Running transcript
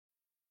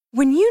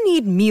When you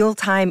need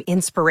mealtime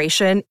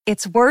inspiration,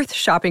 it's worth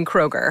shopping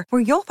Kroger,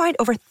 where you'll find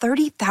over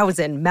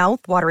 30,000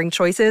 mouth-watering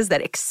choices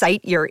that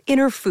excite your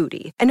inner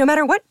foodie. And no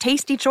matter what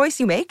tasty choice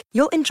you make,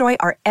 you'll enjoy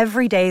our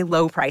everyday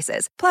low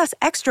prices, plus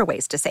extra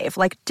ways to save,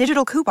 like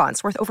digital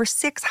coupons worth over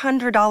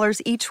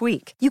 $600 each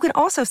week. You can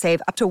also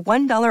save up to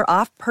 $1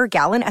 off per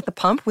gallon at the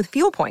pump with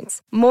fuel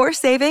points. More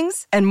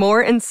savings and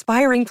more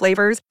inspiring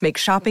flavors make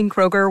shopping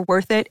Kroger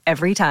worth it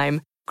every time.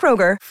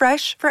 Kroger,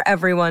 fresh for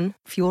everyone.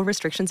 Fuel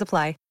restrictions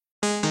apply.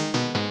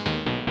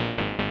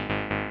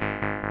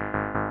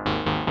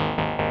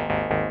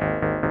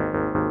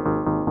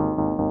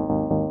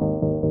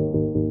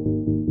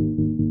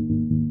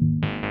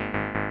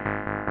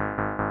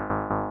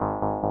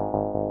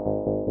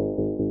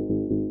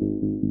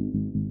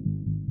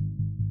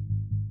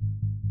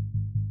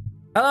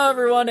 Hello,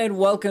 everyone, and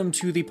welcome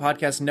to the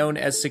podcast known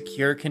as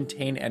Secure,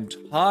 Contain, and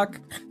Talk.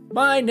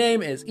 My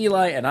name is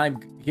Eli, and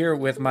I'm here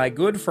with my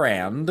good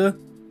friend.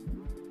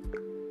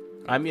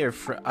 I'm your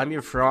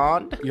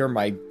friend? You're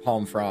my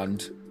palm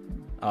frond.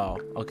 Oh,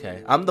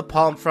 okay. I'm the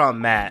palm frond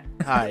Matt.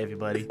 Hi,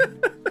 everybody.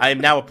 I am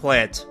now a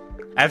plant.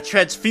 I've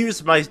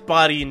transfused my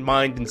body and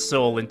mind and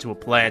soul into a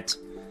plant.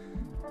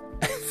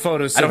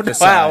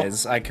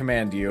 Photosynthesize, I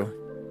command you.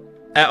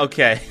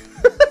 Okay.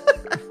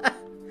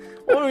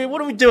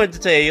 What are we doing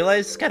today, Eli?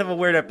 It's kind of a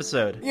weird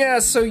episode. Yeah,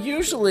 so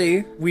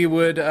usually we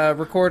would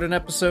record an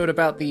episode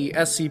about the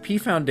SCP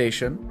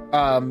Foundation,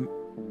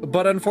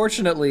 but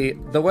unfortunately,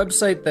 the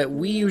website that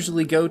we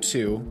usually go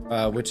to,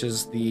 which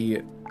is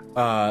the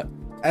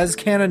as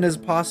canon as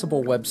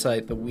possible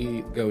website that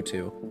we go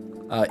to,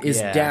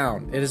 is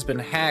down. It has been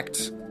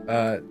hacked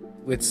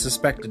with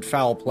suspected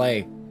foul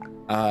play.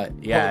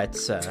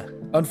 It's...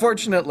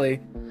 Unfortunately,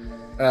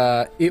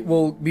 it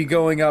will be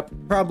going up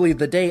probably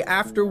the day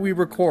after we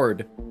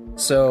record.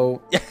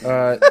 So,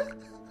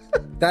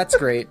 that's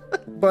great.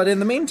 But in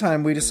the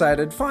meantime, we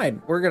decided,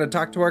 fine, we're going to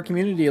talk to our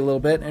community a little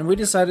bit, and we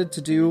decided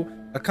to do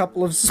a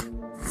couple of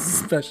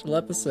special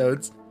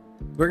episodes.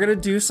 We're going to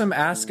do some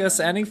Ask Us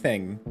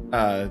Anything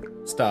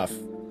stuff.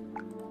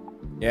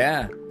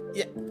 Yeah.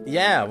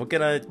 Yeah, you're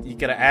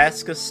gonna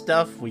ask us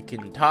stuff, we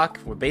can talk,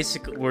 we're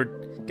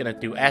gonna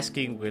do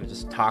asking, we're gonna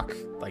just talk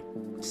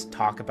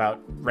about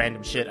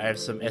random shit. I have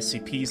some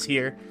SCPs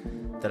here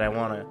that I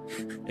want to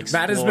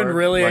explore. Matt has been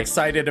really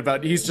excited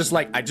about. He's just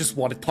like, I just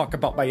want to talk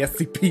about my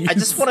SCPs. I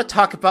just want to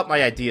talk about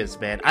my ideas,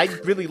 man. I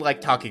really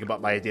like talking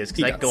about my ideas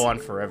because I go on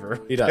forever.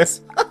 He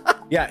does.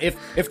 Yeah,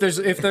 if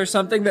there's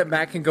something that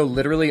Matt can go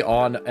literally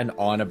on and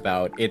on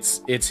about,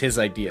 it's his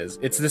ideas.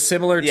 It's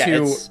similar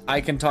to I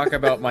can talk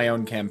about my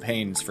own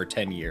campaigns for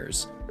 10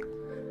 years.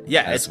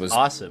 Yeah, it's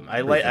awesome.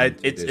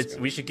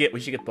 We should get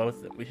both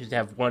of them. We should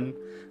have one.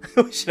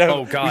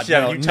 No,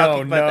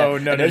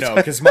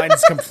 because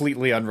mine's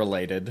completely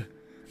unrelated.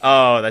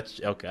 Oh, that's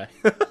okay.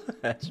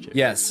 That's true.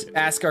 Yes,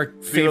 ask our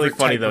favorite really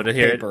funny type though of to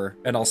hear paper,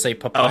 and I'll say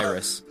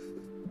papyrus.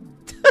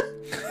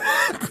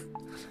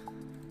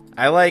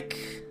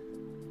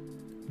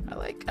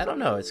 I don't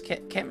know. It's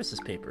Canvas's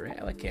paper.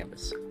 I like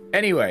Canvas.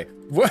 Anyway,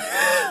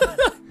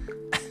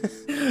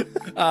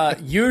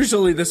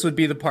 usually this would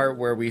be the part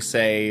where we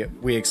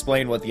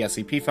explain what the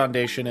SCP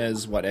Foundation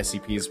is, what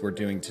SCPs we're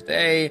doing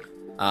today,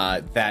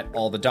 that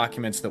all the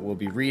documents that we'll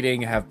be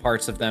reading have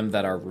parts of them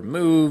that are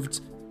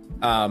removed.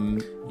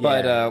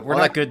 But we're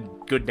not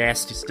good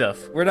nasty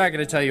stuff. We're not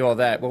going to tell you all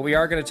that. What we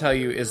are going to tell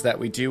you is that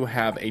we do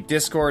have a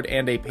Discord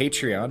and a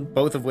Patreon,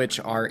 both of which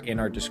are in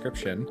our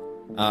description.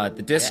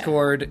 The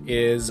Discord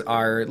is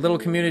our little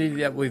community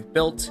that we've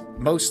built,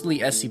 mostly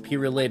SCP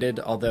related,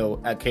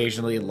 although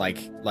occasionally,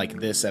 like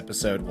this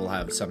episode, we'll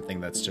have something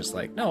that's just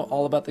like, no,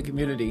 all about the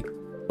community.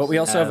 But we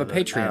also have a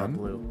Patreon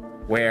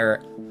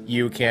where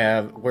you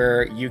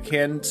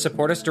can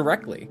support us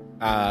directly.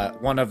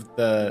 One of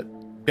the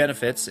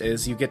benefits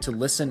is you get to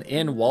listen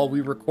in while we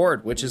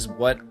record, which is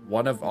what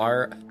one of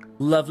our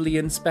lovely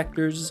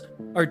inspectors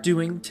are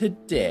doing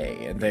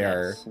today, and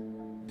they're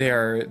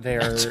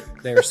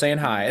saying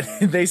hi.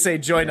 They say,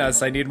 join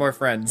us. I need more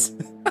friends.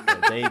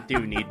 They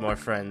do need more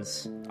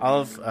friends.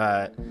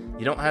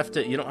 You don't have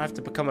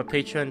to become a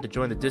patron to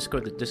join the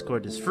Discord. The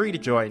Discord is free to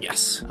join.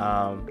 Yes.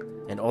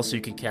 And also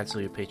you can cancel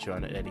your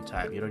Patreon at any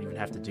time. You don't even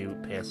have to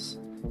pass.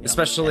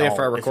 Especially if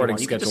our recording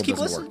schedule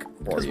doesn't work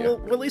for you. We'll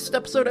release an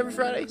episode every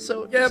Friday,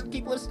 so just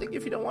keep listening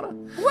if you don't want to.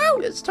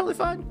 Woo! It's totally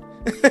fine.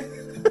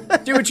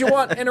 Do what you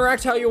want.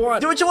 Interact how you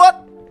want. Do what you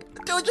want.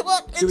 It's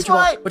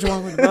fine. Do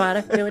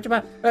what you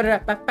want.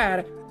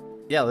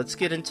 Yeah, let's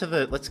get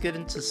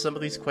into some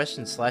of these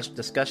questions /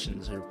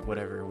 discussions or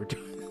whatever we're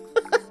doing.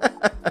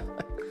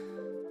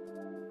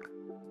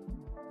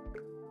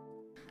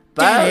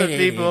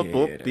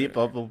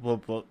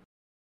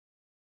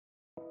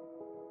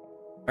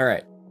 All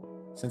right.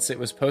 Since it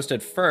was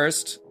posted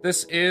first,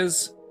 this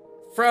is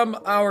from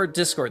our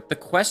Discord. The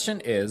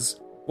question is,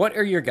 what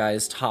are your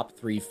guys' top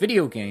 3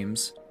 video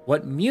games?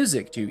 What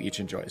music do you each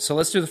enjoy? So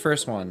let's do the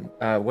first one.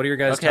 What are your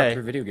guys' top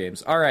 3 video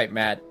games? All right,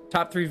 Matt.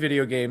 Top 3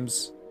 video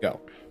games.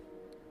 Go.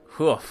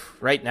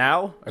 Right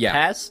now? Or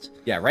past?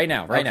 Yeah, right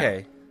now. Right now.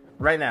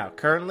 Right now.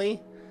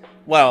 Currently?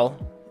 Well,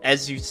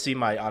 as you see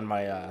on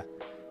my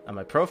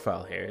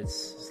profile here,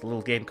 it's a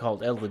little game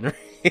called Elden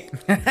Ring.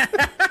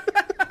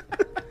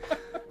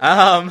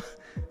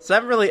 So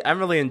I'm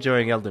really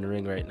enjoying Elden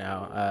Ring right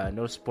now.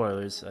 No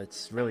spoilers.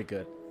 It's really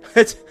good.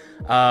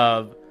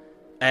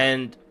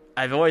 And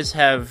I've always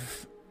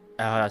have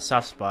a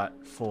soft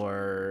spot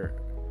for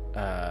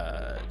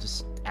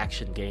just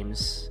action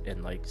games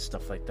and like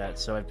stuff like that.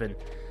 So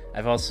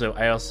I also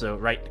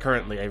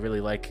currently I really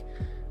like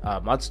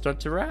Monster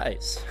Hunter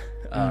Rise.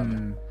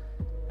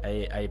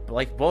 I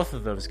like both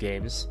of those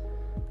games.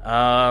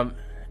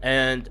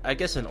 And I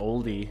guess an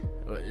oldie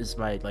is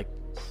my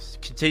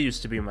continues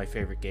to be my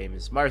favorite game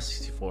is Mario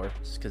 64,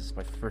 just because it's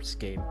my first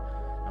game.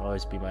 It'll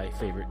always be my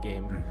favorite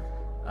game.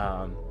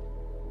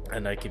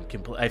 And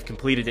I've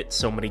completed it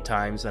so many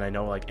times, and I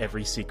know like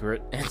every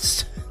secret.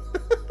 And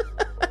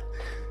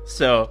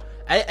so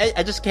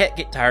I just can't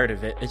get tired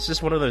of it. It's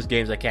just one of those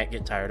games I can't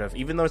get tired of,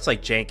 even though it's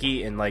like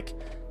janky and like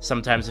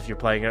sometimes if you're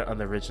playing it on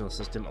the original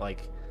system,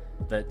 like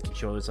the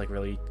controller is like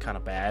really kind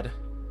of bad.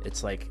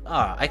 It's like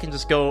I can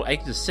just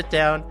sit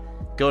down,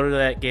 go to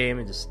that game,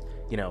 and just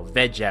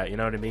veg out. You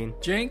know what I mean?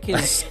 Jank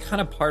is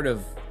kind of part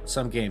of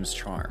some games'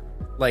 charm.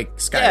 Like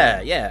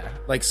Skyrim. Yeah.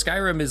 Like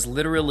Skyrim is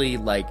literally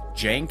like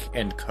jank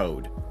and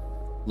code.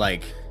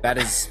 Like that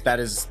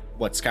is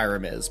what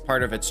Skyrim is.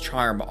 Part of its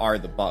charm are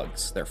the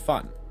bugs. They're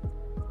fun.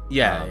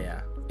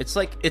 Yeah. It's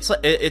like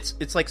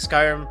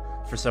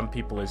Skyrim for some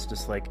people is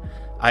just like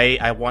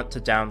I want to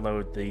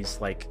download these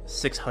like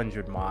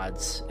 600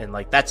 mods and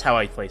like that's how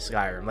I play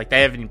Skyrim. Like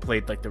they haven't even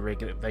played like the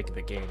regular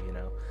game,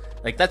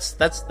 Like that's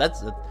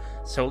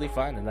totally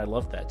fine, and I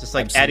love that. Just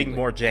like Absolutely. adding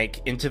more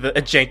jank into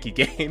a janky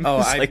game.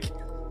 Oh,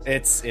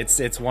 it's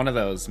it's one of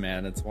those,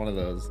 man. It's one of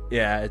those.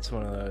 Yeah, it's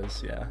one of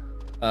those. Yeah.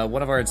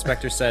 One of our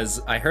inspectors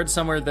says, I heard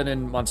somewhere that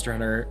in Monster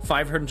Hunter,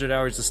 500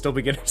 hours is still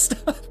beginner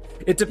stuff.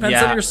 It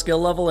depends on your skill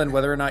level and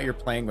whether or not you're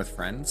playing with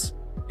friends.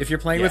 If you're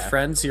playing with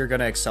friends, you're going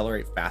to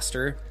accelerate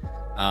faster,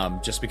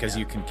 just because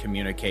you can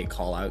communicate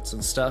call-outs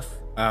and stuff.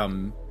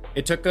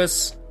 It took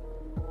us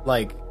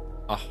like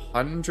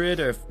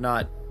 100, if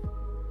not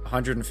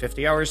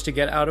 150 hours to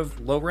get out of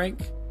low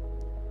rank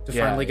to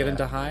finally get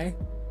into high.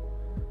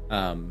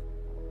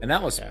 And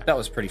that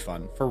was pretty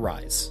fun for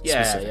Rise.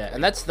 Yeah,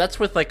 and that's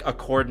with like a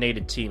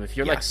coordinated team. If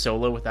you're like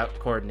solo without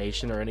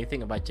coordination or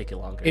anything, it might take you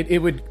longer.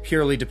 It would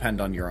purely depend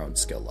on your own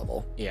skill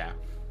level. Yeah.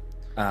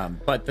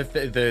 But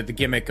the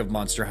gimmick of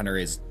Monster Hunter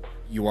is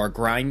you are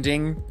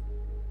grinding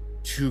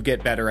to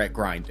get better at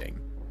grinding.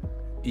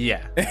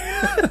 Yeah.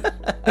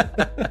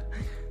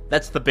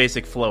 That's the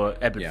basic flow,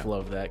 ebb and flow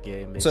of that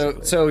game.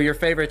 Basically. So your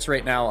favorites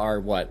right now are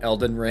what?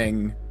 Elden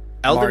Ring,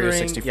 Mario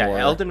 64. Yeah,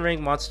 Elden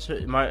Ring,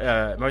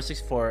 Mario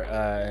 64,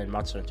 and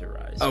Monster Hunter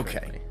Rise. Okay,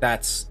 currently.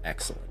 that's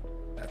excellent.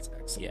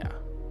 Yeah.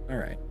 All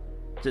right.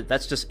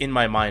 That's just in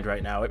my mind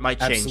right now. It might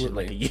change in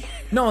like a year.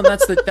 No, and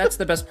that's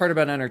the best part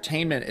about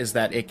entertainment is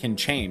that it can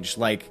change.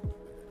 Like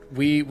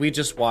we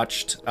just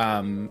watched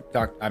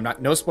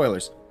no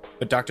spoilers,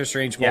 but Doctor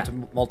Strange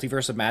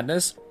Multiverse of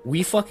Madness.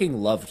 We fucking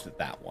loved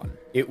that one.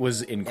 It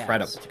was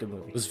incredible. It's a good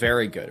movie. It was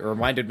very good. It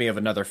reminded me of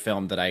another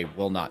film that I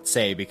will not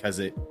say because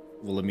it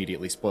will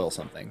immediately spoil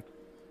something.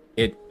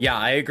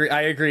 I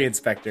agree,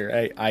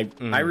 Inspector.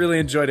 I really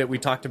enjoyed it. We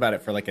talked about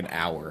it for like an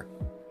hour.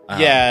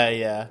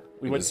 Yeah.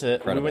 We went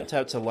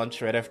out to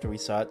lunch right after we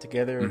saw it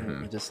together,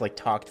 and we just like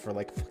talked for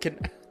like fucking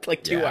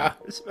like 2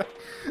 hours.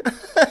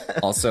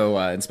 Also,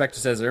 Inspector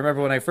says, I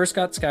remember when I first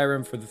got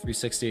Skyrim for the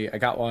 360, I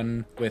got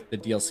one with the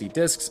DLC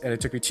discs, and it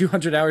took me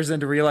 200 hours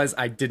then to realize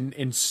I didn't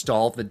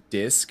install the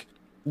disc.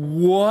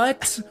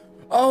 What?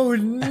 Oh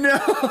no!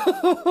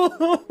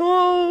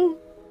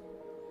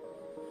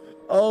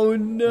 Oh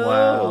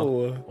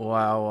no!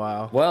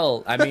 Wow!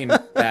 Well, I mean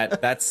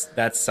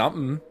that's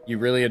something. You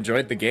really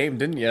enjoyed the game,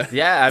 didn't you?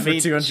 Yeah, I mean,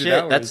 200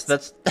 hours.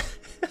 That's.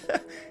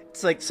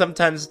 It's like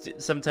sometimes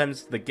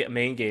the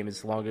main game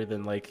is longer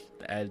than like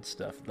the added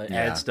stuff. The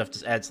added stuff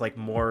just adds like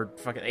more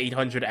fucking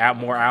 800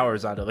 more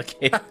hours onto the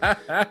game.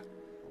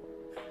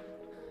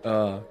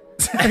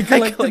 I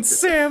collected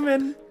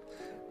salmon.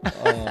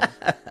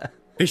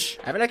 Fish.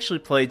 I haven't actually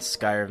played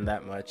Skyrim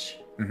that much.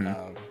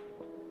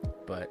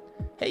 But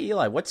hey,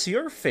 Eli, what's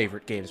your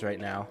favorite games right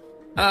now?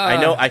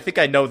 I think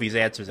I know these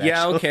answers. Actually.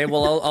 Yeah. Okay.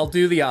 Well, I'll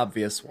do the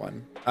obvious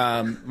one.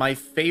 My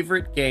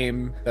favorite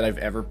game that I've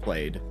ever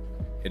played.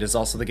 It is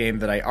also the game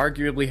that I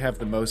arguably have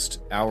the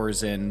most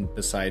hours in,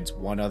 besides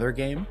one other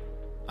game.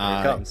 Here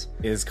it comes.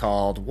 Is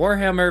called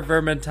Warhammer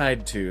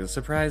Vermintide 2.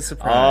 Surprise,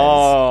 surprise.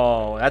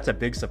 Oh, that's a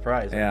big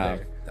surprise. Yeah.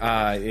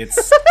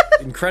 It's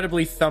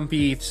incredibly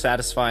thumpy,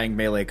 satisfying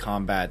melee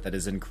combat that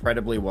is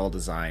incredibly well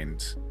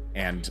designed.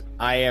 And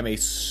I am a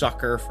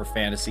sucker for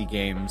fantasy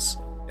games,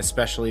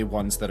 especially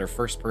ones that are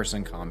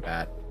first-person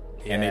combat.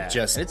 Yeah. And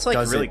it's like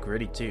really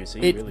gritty too. So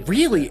it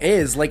really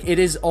is. Like, it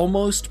is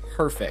almost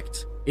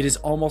perfect. It is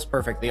almost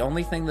perfect. The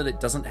only thing that it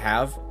doesn't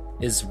have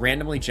is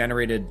randomly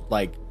generated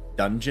like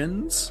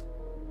dungeons.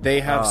 They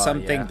have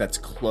something that's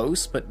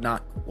close but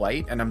not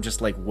quite, and I'm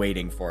just like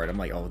waiting for it. I'm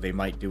like, oh, they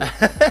might do it.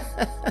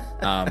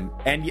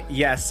 And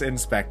yes,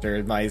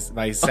 Inspector, my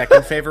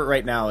second favorite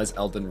right now is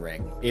Elden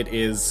Ring.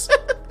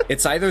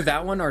 It's either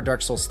that one or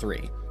Dark Souls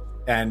 3.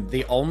 And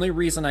the only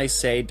reason I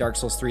say Dark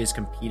Souls 3 is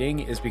competing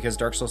is because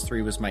Dark Souls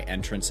 3 was my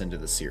entrance into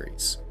the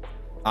series.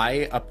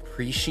 I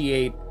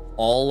appreciate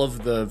all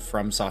of the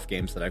FromSoft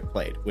games that I've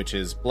played, which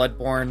is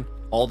Bloodborne,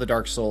 all the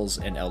Dark Souls,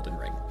 and Elden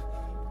Ring.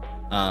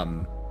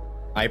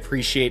 I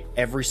appreciate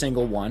every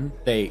single one.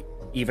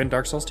 Even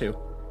Dark Souls 2.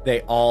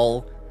 They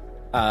all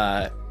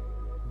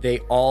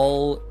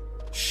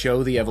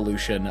show the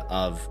evolution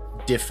of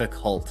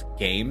difficult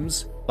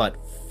games, but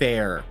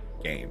fair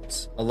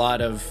games. A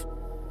lot of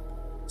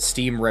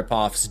Steam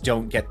ripoffs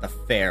don't get the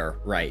fair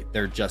right.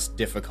 They're just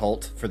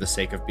difficult for the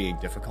sake of being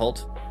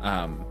difficult,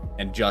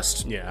 and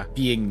just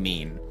being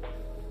mean.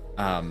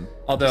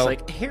 Although it's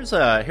like, here's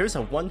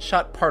a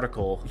one-shot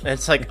particle. And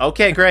it's like,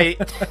 okay, great.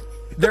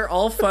 They're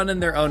all fun in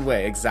their own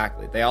way,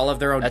 exactly. They all have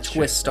their own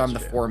twist on the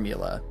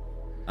formula,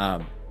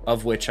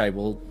 of which I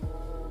will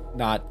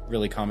not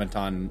really comment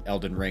on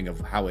Elden Ring of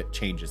how it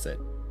changes it.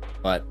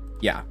 But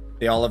yeah,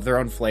 they all have their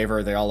own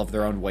flavor, they all have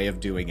their own way of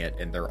doing it,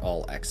 and they're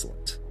all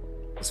excellent,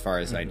 as far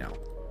as I know.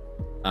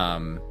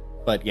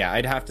 But yeah,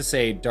 I'd have to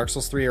say Dark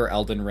Souls 3 or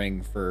Elden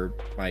Ring for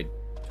my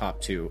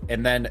top two.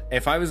 And then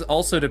if I was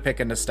also to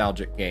pick a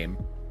nostalgic game,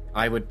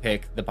 I would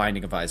pick The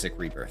Binding of Isaac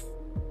Rebirth.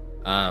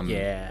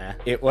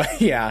 It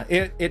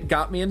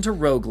got me into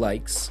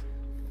roguelikes,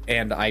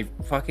 and I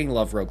fucking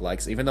love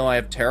roguelikes. Even though I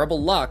have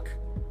terrible luck,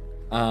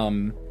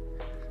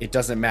 it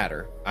doesn't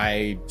matter.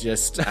 I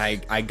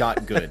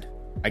got good.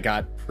 I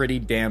got pretty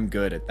damn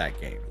good at that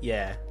game.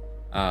 Yeah.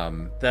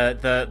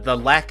 The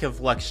lack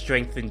of luck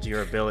strengthened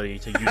your ability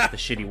to use the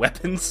shitty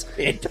weapons.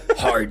 It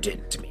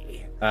hardened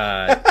me.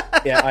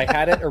 Yeah, I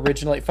had it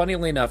originally.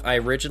 Funnily enough, I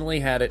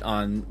originally had it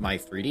on my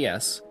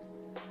 3DS.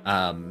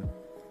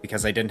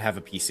 Because I didn't have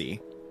a PC.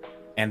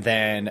 And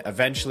then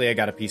eventually I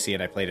got a PC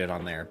and I played it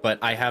on there. But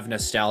I have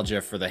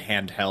nostalgia for the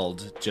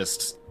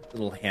just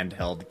little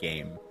handheld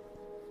game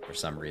for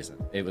some reason.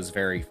 It was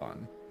very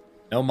fun.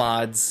 No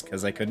mods,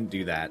 because I couldn't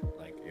do that.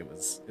 Like, it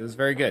was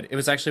very good. It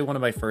was actually one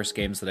of my first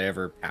games that I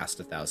ever passed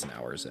 1,000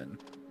 hours in.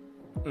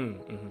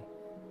 Mm-hmm.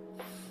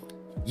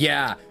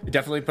 Yeah, I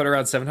definitely put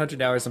around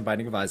 700 hours in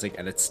Binding of Isaac,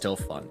 and it's still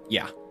fun.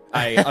 Yeah.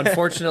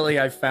 Unfortunately,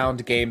 I've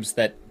found games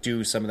that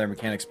do some of their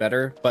mechanics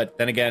better, but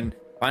then again,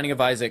 Binding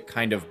of Isaac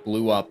kind of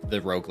blew up the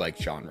roguelike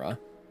genre.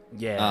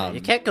 Yeah,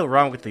 you can't go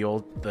wrong with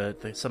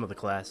some of the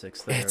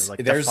classics that are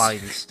like defined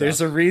stuff.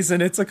 There's a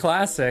reason it's a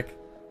classic.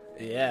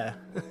 Yeah.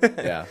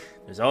 Yeah.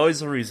 There's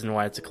always a reason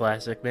why it's a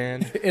classic,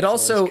 man. It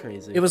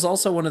was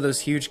also one of those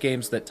huge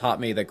games that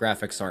taught me that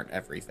graphics aren't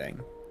everything.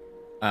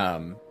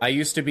 I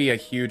used to be a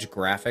huge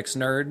graphics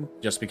nerd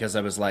just because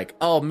I was like,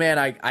 oh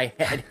man,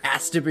 it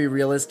has to be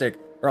realistic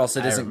or else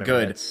it isn't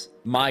good.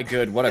 My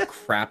good, what a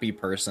crappy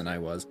person I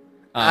was.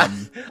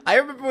 I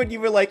remember when you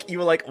were like,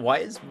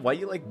 why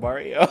you like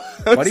Mario?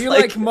 Why do you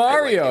like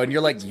Mario? And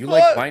you're like, you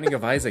like Binding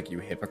of Isaac, you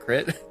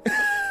hypocrite.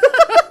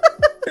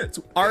 It's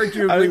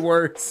arguably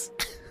worse.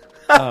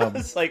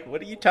 It's like,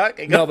 what are you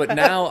talking about?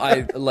 No,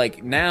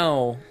 but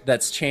now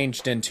that's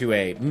changed into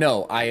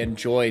I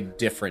enjoy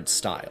different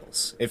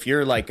styles. If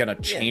you're like gonna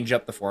change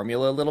up the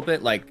formula a little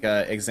bit, like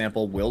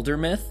example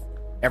Wildermyth,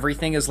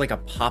 everything is like a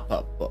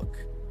pop-up book.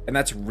 And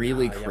that's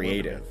really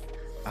creative.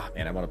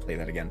 Man, I want to play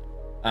that again.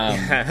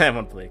 I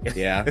want to play it again.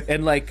 Yeah.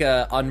 And like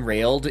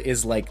Unrailed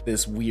is like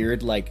this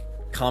weird like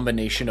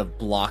combination of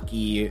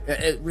blocky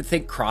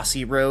think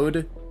Crossy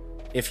Road.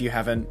 If you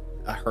haven't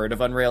heard of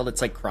Unrailed,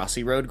 it's like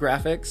Crossy Road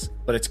graphics,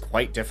 but it's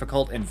quite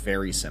difficult and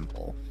very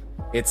simple.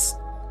 It's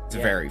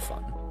very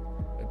fun.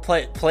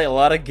 Play a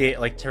lot of game,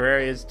 like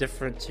Terraria is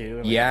different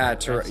too.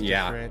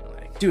 Different.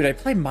 Like, dude, I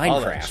play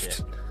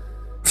Minecraft.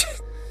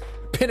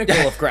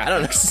 Pinnacle of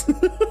graphics.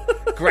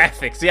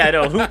 Graphics, yeah, I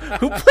know.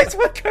 Who plays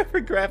Minecraft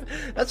for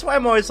graphics? That's why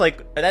I'm always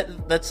like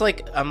that's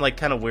like I'm like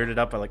kind of weirded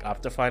up by like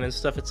Optifine and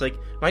stuff. It's like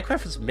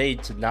Minecraft was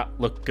made to not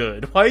look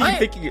good. Why are you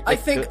thinking it? I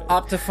think good?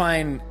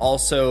 Optifine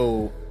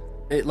also.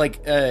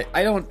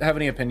 I don't have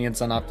any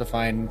opinions on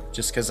Optifine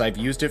just because I've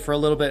used it for a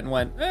little bit and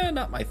went,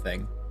 not my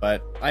thing.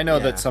 But I know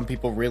that some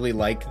people really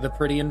like the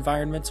pretty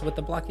environments with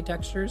the blocky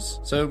textures.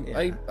 So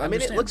I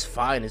mean, it looks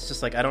fine. It's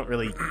just like I don't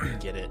really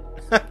get it.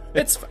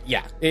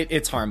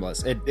 It's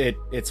harmless.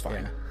 It's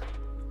fine.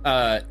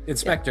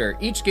 Inspector,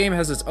 each game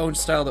has its own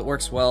style that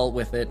works well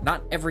with it.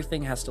 Not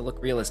everything has to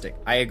look realistic.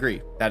 I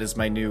agree. That is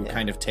my new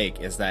kind of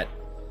take, is that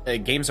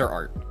games are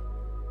art.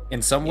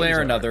 In some way or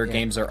another,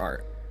 games are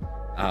art.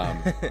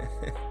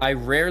 I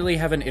rarely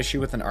have an issue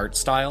with an art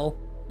style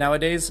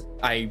nowadays.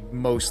 I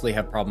mostly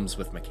have problems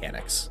with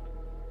mechanics,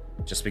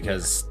 just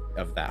because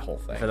of that whole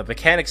thing. For the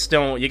mechanics,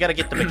 you gotta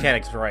get the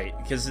mechanics right,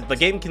 because the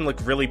game can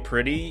look really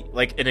pretty.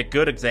 Like, and a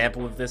good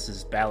example of this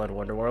is Balan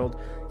Wonderworld,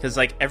 because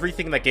like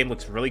everything in that game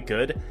looks really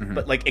good,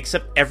 but like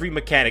except every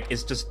mechanic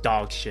is just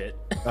dog shit.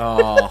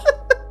 Oh.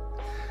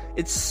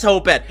 It's so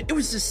bad. It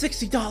was a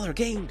 $60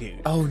 game,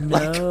 dude. Oh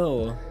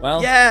no.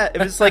 Well, Yeah,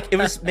 it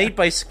was made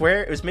by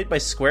Square. It was made by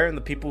Square and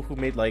the people who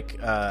made like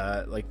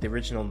the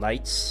original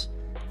Knights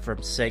from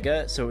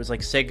Sega. So it was like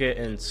Sega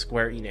and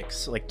Square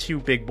Enix, like two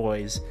big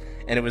boys,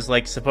 and it was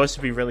like supposed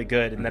to be really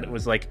good, and then it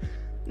was like,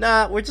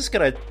 nah, we're just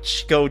gonna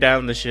go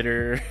down the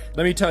shitter.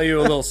 let me tell you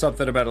a little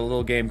something about a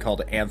little game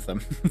called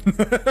Anthem.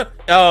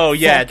 Oh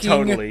yeah, Fucking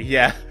totally,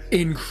 yeah.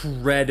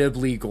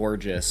 Incredibly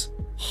gorgeous.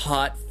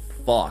 Hot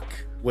fuck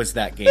was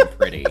that game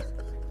pretty.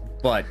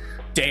 But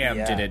damn,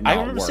 Yeah. did it not I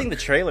remember work. seeing the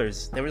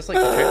trailers. There was like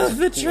the trailers.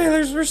 The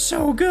trailers were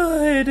so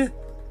good.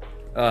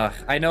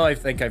 I know I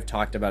think I've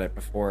talked about it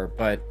before,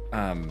 but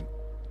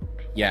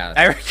yeah.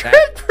 I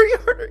regret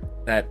pre-ordering.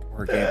 that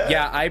poor game.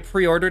 Yeah, I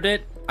pre-ordered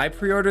it. I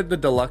pre-ordered the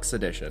deluxe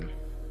edition.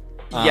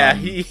 Yeah,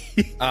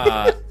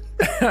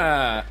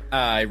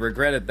 I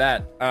regretted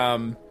that.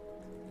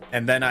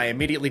 And then I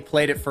immediately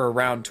played it for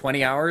around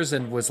 20 hours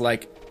and was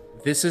like,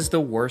 this is the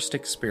worst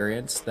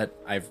experience that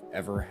I've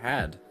ever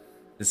had.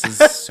 This is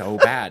so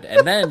bad.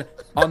 And then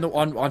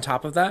on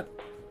top of that,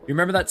 you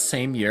remember that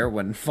same year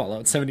when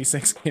Fallout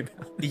 76 came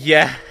out?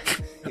 yeah.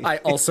 I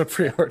also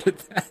pre-ordered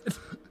that.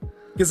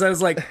 Because I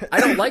was like, I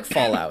don't like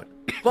Fallout,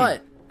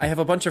 but I have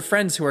a bunch of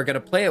friends who are going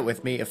to play it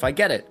with me if I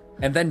get it.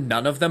 And then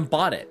none of them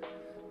bought it.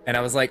 And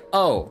I was like,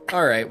 oh,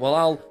 all right, well,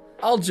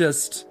 I'll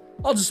just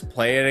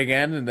play it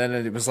again. And then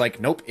it was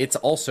like, nope, it's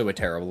also a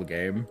terrible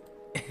game.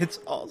 It's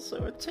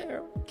also a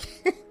terrible.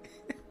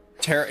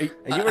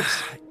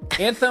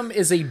 Anthem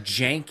is a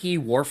janky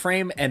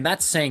Warframe, and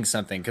that's saying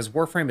something because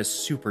Warframe is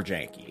super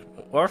janky.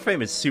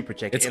 Warframe is super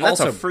janky, It's and that's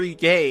also- a free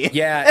game.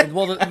 Yeah, and,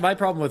 well, my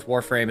problem with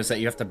Warframe is that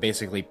you have to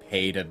basically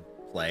pay to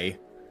play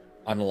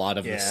on a lot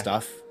of the Yeah.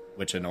 stuff,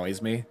 which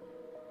annoys me.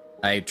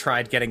 I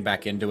tried getting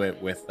back into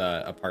it with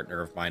a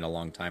partner of mine a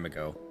long time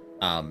ago,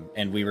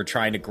 and we were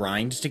trying to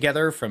grind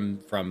together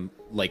from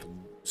like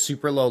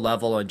super low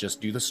level and just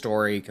do the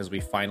story because we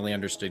finally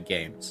understood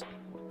games.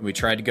 And we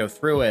tried to go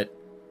through it,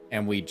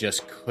 and we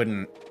just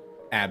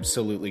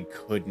absolutely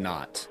could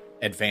not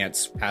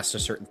advance past a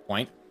certain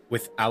point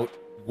without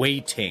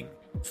waiting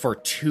for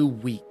 2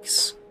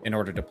 weeks in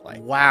order to play.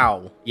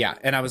 Wow. Yeah,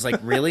 and I was like,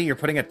 really? You're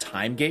putting a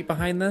time gate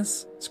behind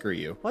this? Screw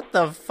you. What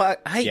the fuck?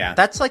 Yeah.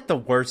 That's like the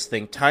worst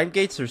thing. Time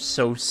gates are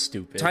so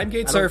stupid. Time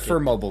gates I don't are get for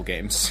it. mobile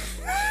games.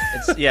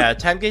 Yeah,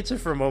 time gates are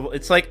for mobile.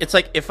 It's like if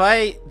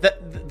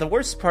the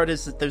worst part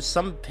is that there's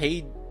some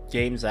paid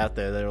games out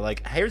there that are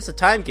like, here's the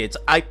time gates.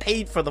 I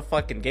paid for the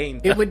fucking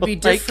game. It would be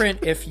Like,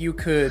 different if you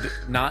could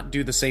not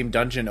do the same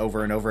dungeon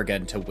over and over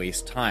again to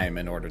waste time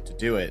in order to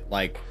do it.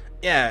 Like,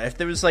 yeah, if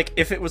it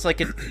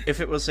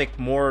was like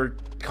more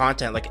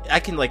content, like I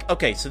can like,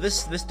 okay, so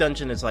this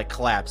dungeon is like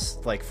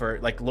collapsed, like for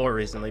like lore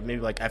reason, like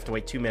maybe like I have to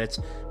wait 2 minutes,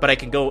 but I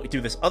can go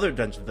do this other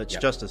dungeon that's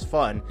just as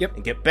fun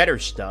and get better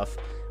stuff.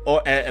 Or,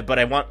 but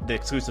I want the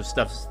exclusive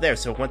stuff there.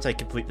 So once I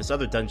complete this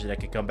other dungeon, I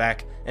can come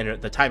back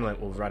and the time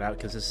limit will run out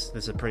because this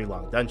is a pretty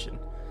long dungeon.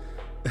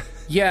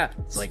 yeah,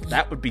 It's like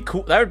that would be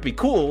cool. That would be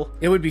cool.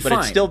 it would be but fine.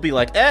 it'd still be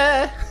like,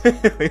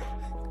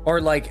 Or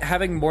like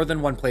having more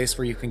than one place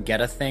where you can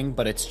get a thing,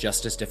 but it's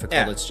just as difficult.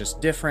 Yeah. It's just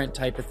different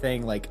type of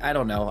thing. Like, I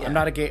don't know. I'm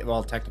not a game.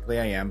 Well, technically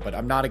I am, but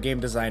I'm not a game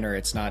designer.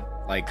 It's not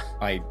like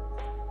my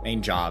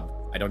main job.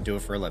 I don't do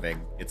it for a living.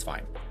 It's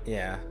fine.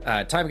 yeah.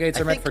 Time gates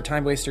are meant think- for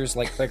time wasters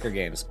like clicker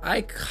games.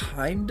 I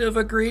kind of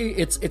agree.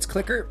 It's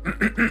clicker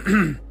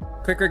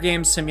clicker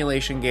games,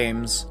 simulation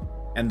games,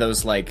 and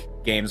those like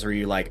games where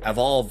you like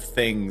evolve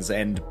things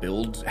and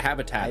build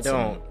habitats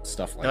and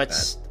stuff like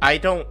that. I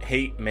don't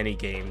hate many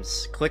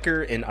games.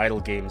 Clicker and idle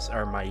games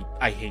are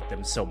I hate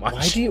them so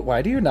much.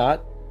 Why do you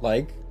not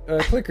like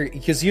clicker?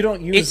 Because you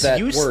don't use It's that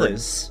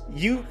useless.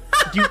 You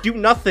do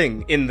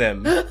nothing in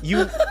them.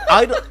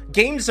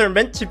 Games are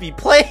meant to be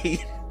played.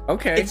 word.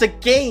 Okay. It's a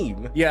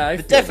game. Yeah,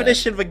 the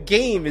definition of a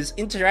game is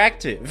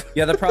interactive.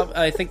 Yeah,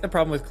 I think the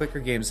problem with clicker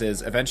games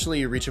is eventually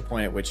you reach a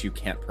point at which you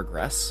can't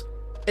progress.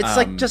 It's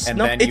like just and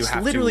then you it's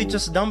have literally to-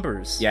 just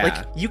numbers. Yeah.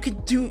 Like you can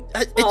do.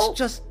 It's Well,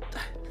 just.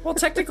 Well,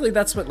 technically,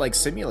 that's what like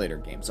simulator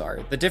games are.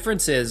 The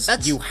difference is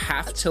you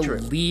have to true.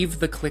 leave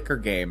the clicker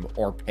game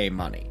or pay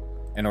money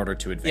in order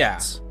to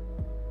advance.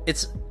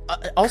 It's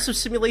also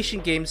simulation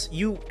games.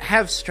 You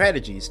have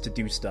strategies to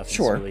do stuff in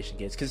Sure. simulation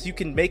games because you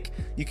can make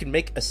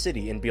a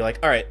city and be like,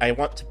 all right, I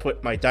want to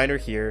put my diner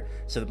here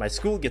so that my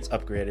school gets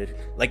upgraded.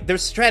 Like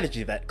there's strategy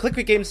to that.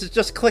 Clicker games is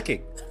just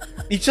clicking.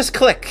 You just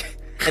click,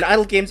 and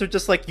idle games are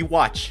just like you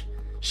watch.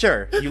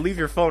 Sure, you leave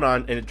your phone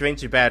on and it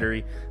drains your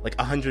battery like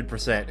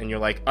 100%, and you're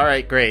like, all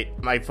right,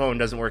 great, my phone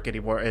doesn't work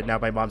anymore, and now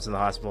my mom's in the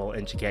hospital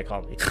and she can't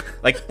call me.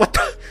 Like what?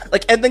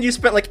 And then you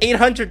spent like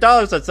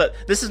 $800 on stuff.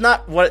 This is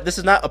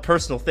not a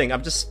personal thing.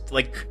 I'm just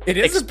like It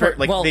is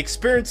the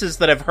experiences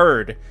that I've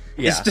heard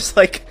is Yeah. just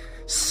like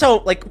so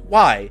like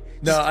why?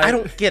 No, Just, I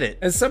don't get it.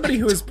 As somebody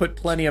who has put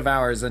plenty of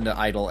hours into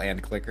idle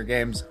and clicker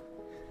games,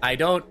 I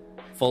don't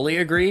fully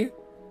agree.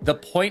 The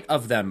point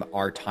of them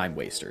are time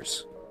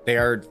wasters. They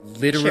are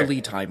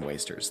literally time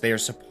wasters. They are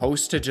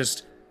supposed to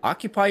just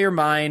occupy your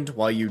mind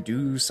while you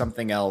do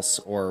something else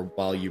or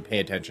while you pay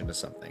attention to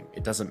something.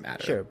 It doesn't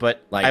matter. Sure,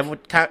 but like, I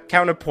would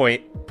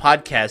counterpoint,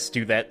 podcasts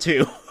do that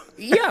too.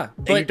 Yeah,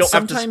 but and you don't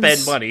have to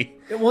spend money.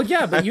 Well,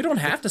 yeah, but you don't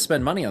have to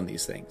spend money on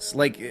these things.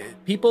 Like,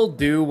 people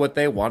do what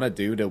they want to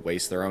do to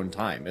waste their own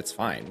time. It's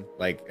fine.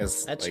 Like,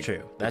 that's like,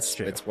 true. That's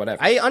true. It's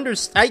whatever. I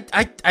understand.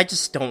 I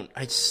just don't.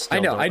 I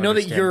know. I know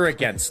that you're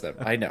against them.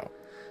 I know.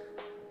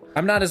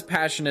 I'm not as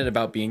passionate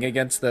about being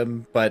against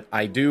them, but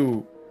I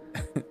do.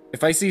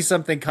 If I see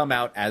something come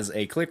out as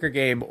a clicker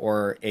game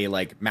or a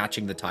like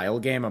matching the tile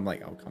game, I'm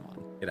like, oh, come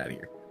on, get out of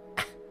here.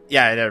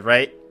 Yeah, I know,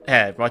 right?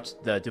 Yeah, do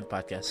the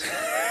podcast.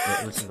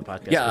 Listen to the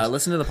podcast. Yeah,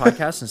 listen to the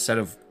podcast instead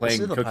of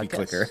playing Cookie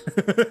Clicker.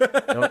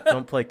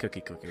 don't play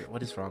Cookie Clicker.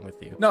 What is wrong with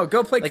you? No,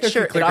 go play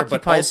Cookie Clicker,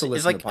 but also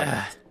listen to the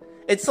podcast.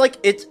 It's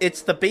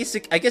the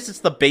basic. I guess it's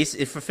the base.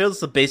 It fulfills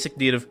the basic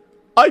need of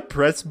I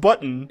press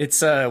button.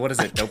 It's what is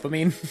it?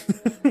 Dopamine.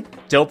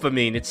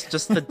 Dopamine. It's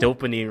just the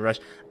dopamine rush.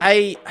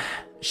 I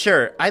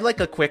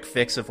like a quick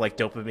fix of like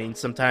dopamine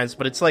sometimes,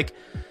 but it's like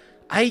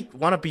I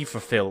want to be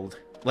fulfilled.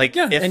 Like,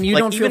 yeah, if, and you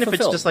like, don't even feel if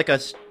fulfilled. it's just like a,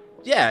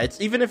 yeah,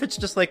 it's even if it's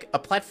just like a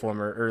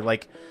platformer or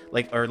like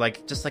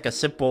just like a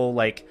simple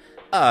like,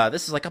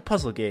 this is like a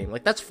puzzle game.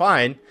 Like, that's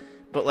fine,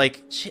 but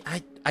like,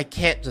 I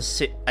can't just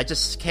sit. I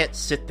just can't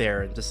sit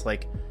there and just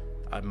like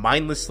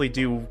mindlessly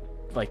do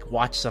like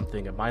watch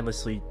something and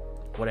mindlessly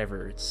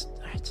whatever. It's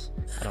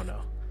I don't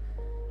know.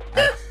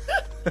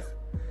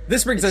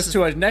 This brings us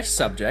to our next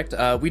subject.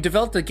 We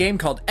developed a game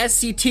called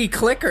SCT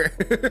Clicker.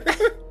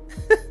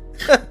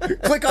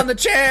 Click on the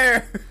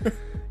chair.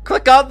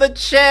 Click on the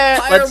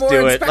chair. Hire Let's more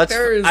do it.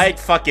 inspectors.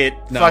 Fuck it.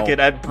 Fuck it.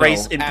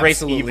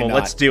 Embrace evil. Not.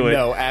 Let's do it.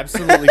 No,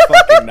 absolutely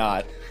fucking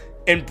not.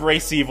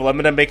 Embrace evil. I'm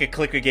gonna make a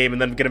clicker game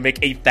and then I'm gonna make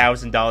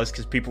 $8,000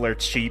 because people are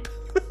cheap.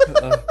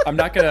 I'm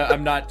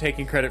not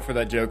taking credit for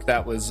that joke.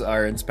 That was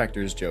our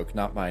inspector's joke,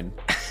 not mine.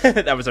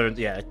 That was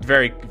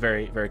very,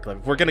 very, very clever.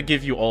 We're gonna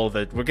give you all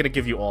the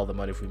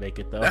money if we make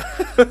it though.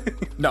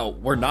 No,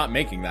 we're not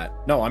making that.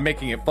 No, I'm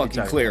making it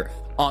fucking clear.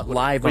 Live what on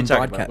are you talking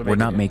broadcast. about? We're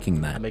not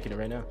making that. I'm making it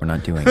right now. We're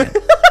not doing it.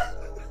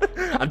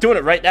 I'm doing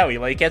it right now,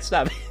 Eli. You can't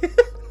stop me.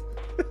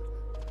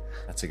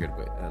 That's a good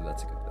way.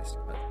 That's a good place to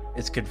put it.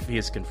 He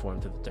is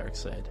conformed to the dark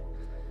side.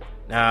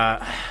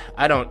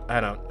 I don't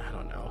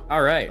know.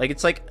 All right. Like,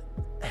 it's like,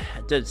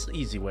 it's the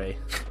easy way.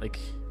 Like,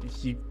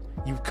 you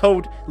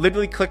code,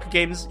 literally clicker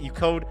games, you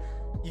code.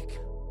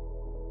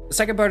 The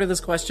second part of this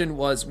question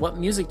was, what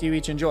music do you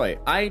each enjoy?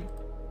 I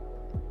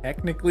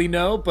technically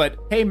know, but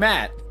hey,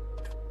 Matt,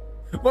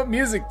 what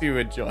music do you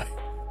enjoy?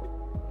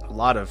 A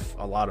lot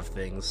of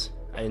things.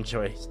 I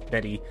enjoy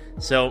many.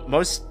 So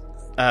most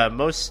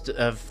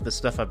of the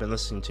stuff I've been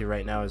listening to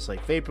right now is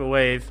like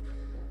vaporwave.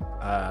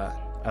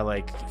 I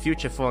like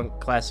future funk,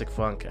 classic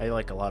funk. I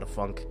like a lot of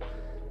funk.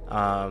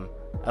 I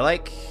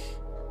like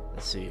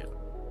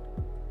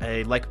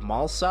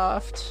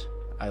Mallsoft.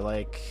 I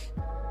like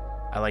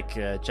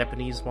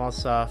Japanese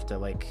Mallsoft. I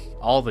like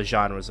all the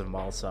genres of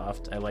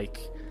Mallsoft. I like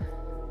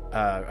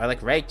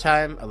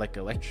ragtime. I like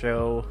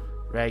electro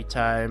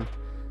ragtime.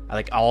 I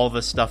like all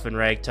the stuff in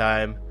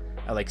ragtime.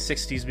 I like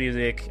 60s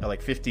music. I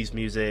like 50s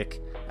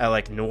music. I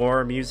like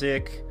noir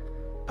music.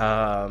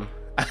 I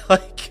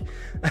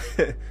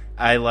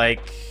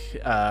like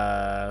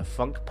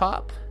funk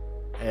pop.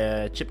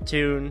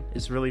 Chiptune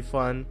is really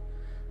fun.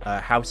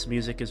 House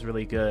music is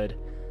really good.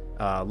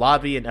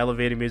 Lobby and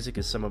elevator music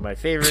is some of my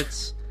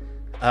favorites.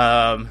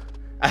 I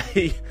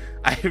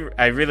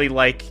really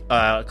like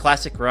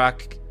classic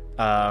rock,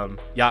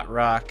 yacht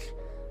rock,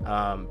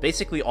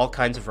 basically all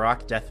kinds of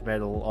rock, death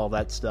metal, all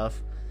that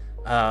stuff.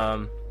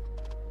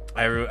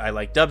 I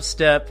like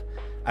dubstep.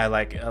 I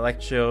like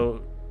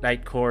electro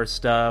nightcore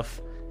stuff.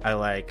 I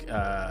like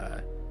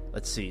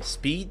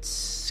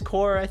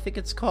speedcore, I think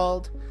it's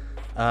called.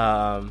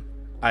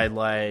 I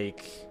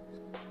like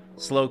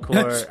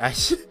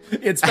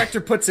slowcore. Inspector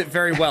puts it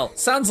very well.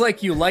 Sounds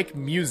like you like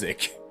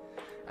music.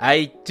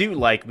 I do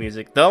like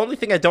music. The only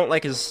thing I don't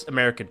like is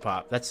American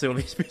pop. That's the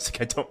only music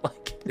I don't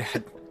like.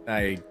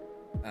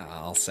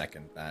 I'll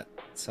second that.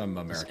 Some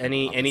American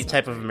any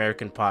type of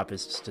American pop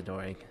is just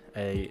annoying.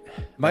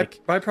 My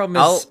problem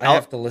is I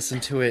have to listen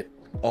to it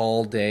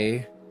all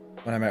day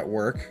when I'm at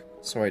work,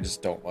 so I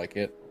just don't like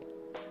it.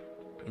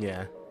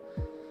 Yeah.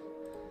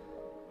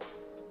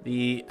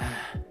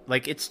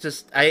 It's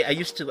just I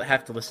used to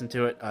have to listen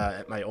to it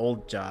at my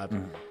old job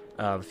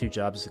a few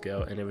jobs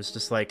ago, and it was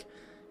just like,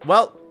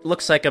 well,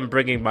 looks like I'm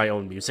bringing my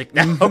own music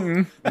now.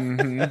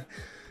 Mm-hmm.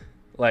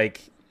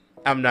 Like,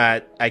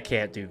 I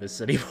can't do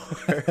this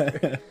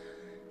anymore.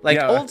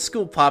 Old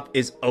school pop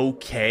is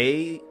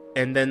okay,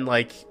 and then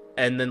when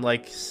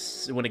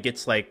it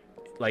gets like,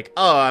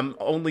 oh, I'm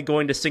only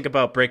going to sing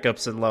about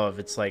breakups and love,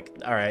 it's like,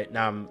 all right,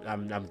 now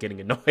I'm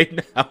getting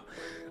annoyed now.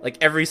 Like,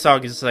 every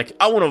song is like,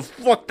 I want to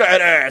fuck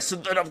that ass,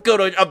 and then I'm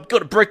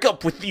gonna break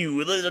up with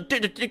you, and I'm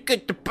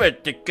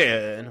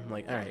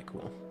like, all right,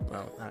 cool.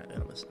 Well, I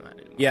don't listen to that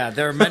anymore. Yeah,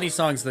 there are many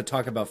songs that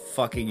talk about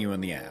fucking you in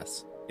the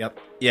ass. Yep.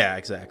 Yeah,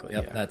 exactly.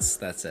 Yep. Yeah.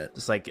 That's it.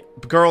 Just like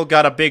girl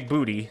got a big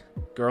booty.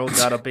 Girl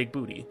got a big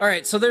booty. All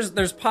right, so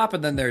there's pop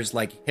and then there's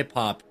like hip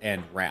hop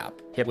and rap,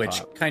 Hip-hop.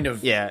 which kind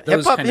of Yeah,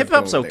 those kind of hip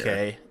hop's go there.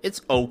 okay. It's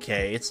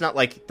okay. It's not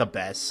like the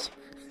best.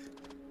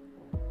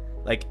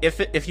 Like if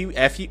you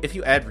add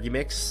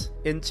remix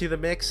into the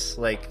mix,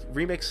 like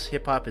remix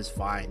hip hop is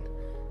fine,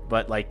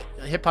 but like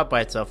hip hop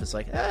by itself is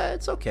like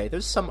it's okay.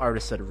 There's some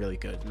artists that are really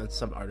good, and then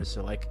some artists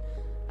are like,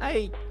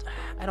 I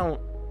don't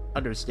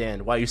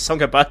understand why you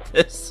sung about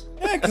this.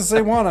 Yeah, because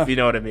they wanna. If you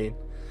know what I mean.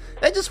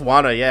 They just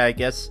wanna, yeah, I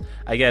guess,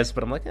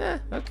 but I'm like,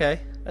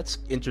 okay, that's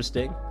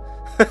interesting.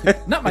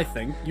 Not my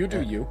thing. You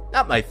do you.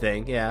 Not my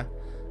thing, yeah.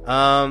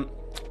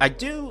 I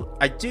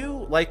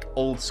do like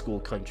old school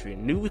country.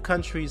 New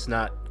country's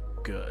not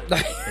good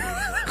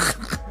anymore.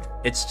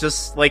 It's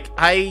just like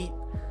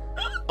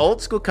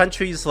old school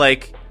country's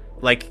like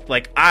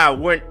I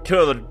went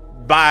to the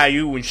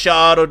bayou and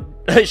shot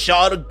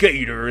a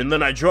gator, and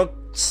then I drunk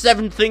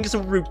 7 things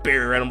of root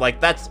beer, and I'm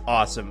like, that's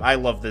awesome. I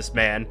love this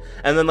man.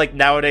 And then like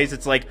nowadays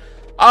it's like,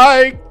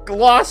 I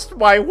lost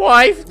my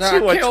wife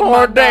to a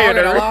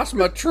tornado. I lost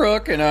my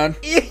truck, and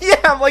Yeah,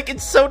 I'm like,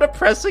 it's so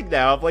depressing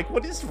now. I'm like,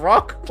 what is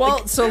wrong?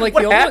 well, so like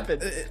what the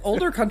happened?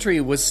 older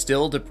country was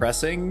still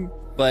depressing,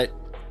 but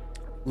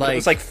like it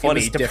was like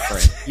funny, it was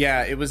different.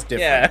 Yeah, it was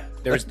different.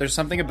 Yeah. There's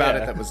something about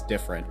Yeah. it that was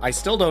different. I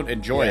still don't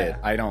enjoy Yeah. it.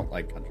 I don't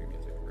like country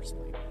music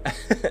personally.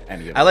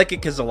 Any of I it. like it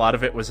because a lot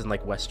of it was in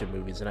like Western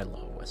movies, and I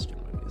love Western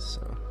movies.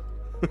 So,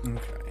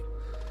 Okay.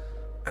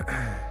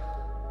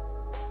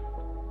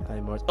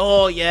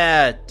 oh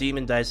yeah,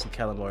 Demon Dice and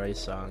Calamari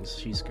songs.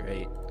 She's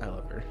great. I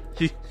love her.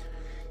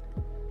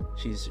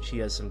 She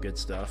has some good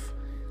stuff.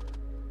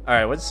 All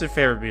right, what's your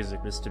favorite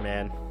music, Mr.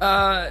 Man?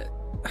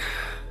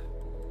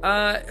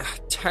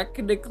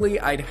 Technically,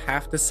 I'd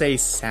have to say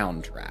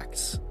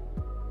soundtracks.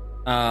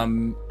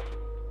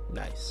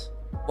 Nice.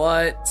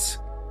 But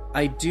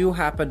I do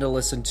happen to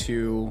listen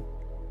to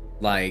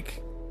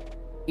like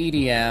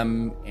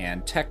EDM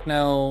and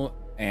techno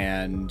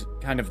and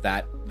kind of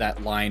that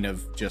line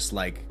of just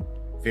like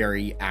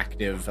very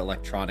active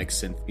electronic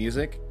synth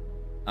music.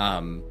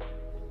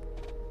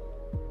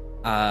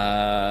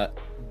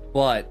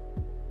 But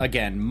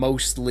again,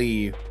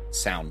 mostly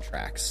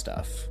soundtrack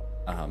stuff.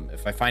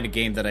 If I find a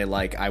game that I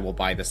like, I will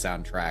buy the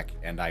soundtrack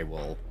and I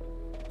will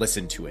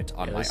listen to it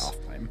on my Yes. off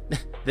time.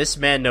 This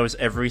man knows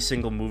every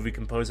single movie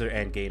composer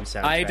and game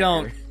soundtrack. I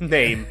don't.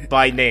 Name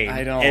by name.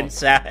 I don't.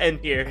 And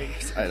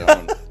hearings. I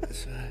don't.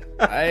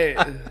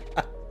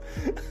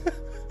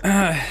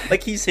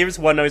 Like he hears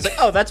one note, he's like,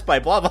 oh, that's by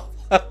blah blah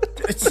blah.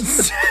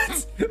 It's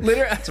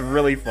literally. It's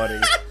really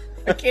funny.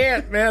 I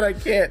can't, man. I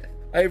can't.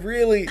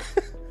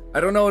 I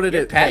don't know what it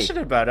is.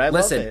 Passionate about it. I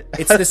Listen, love it.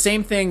 it's the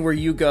same thing where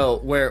you go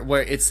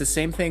where it's the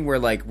same thing where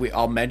like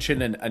I'll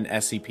mention an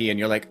SCP and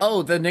you're like,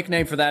 oh, the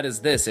nickname for that is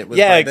this. It was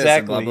Yeah, by this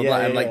and blah exactly. blah Yeah, blah.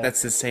 yeah, I'm like, yeah.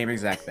 that's the same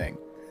exact thing.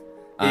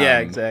 Yeah,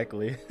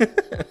 exactly.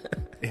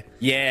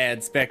 Yeah,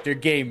 Inspector,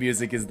 game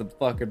music is the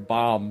fucking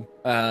bomb.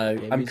 I'm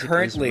music is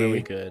currently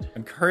really good.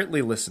 I'm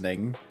currently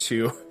listening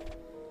to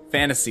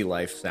Fantasy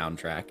Life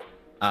soundtrack.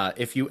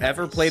 If you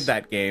ever played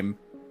that game,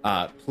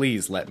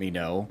 please let me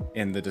know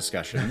in the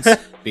discussions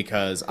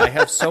because I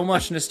have so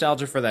much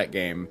nostalgia for that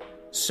game.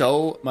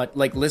 So much,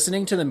 like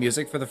listening to the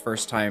music for the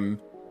first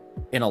time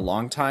in a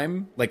long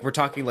time. Like we're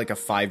talking like a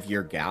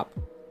 5-year gap.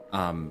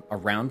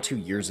 Around 2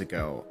 years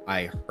ago,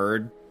 I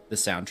heard the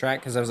soundtrack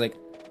because I was like,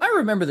 I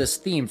remember this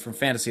theme from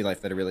Fantasy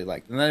Life that I really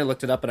liked, and then I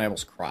looked it up and I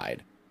almost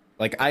cried.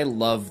 Like I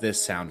love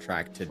this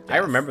soundtrack to death. I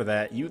remember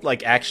that. You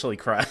like actually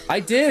cried. I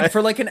did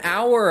for like an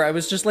hour. I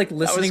was just like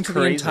listening to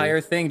the crazy.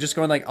 entire thing, just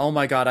going like, "Oh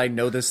my god, I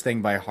know this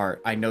thing by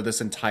heart. I know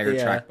this entire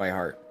Yeah. track by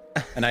heart."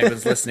 And I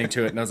was listening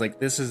to it, and I was like,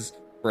 "This is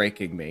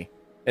breaking me."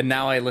 And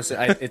now I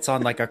listen. It's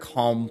on like a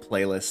calm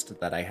playlist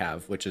that I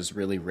have, which is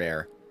really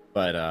rare.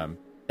 But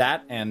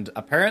that and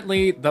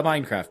apparently the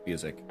Minecraft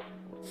music.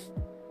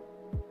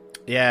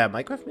 Yeah,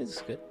 Minecraft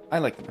music's good. I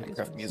like the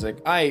Minecraft music.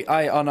 I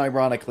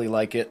unironically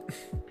like it.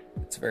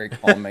 It's very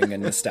calming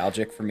and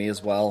nostalgic for me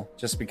as well,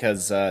 just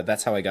because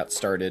that's how I got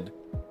started.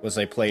 Was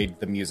I played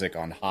the music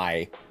on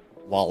high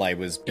while I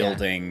was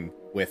building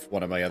with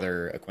one of my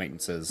other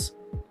acquaintances.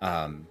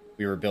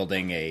 We were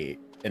building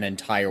an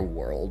entire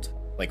world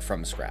like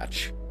from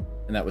scratch,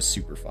 and that was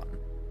super fun.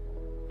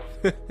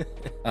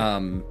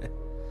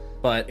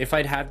 But if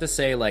I'd have to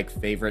say like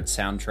favorite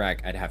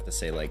soundtrack, I'd have to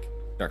say like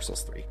Dark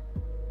Souls 3.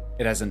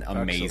 It has an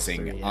amazing,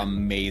 3, yeah.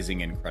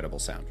 amazing, incredible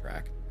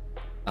soundtrack.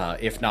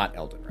 If not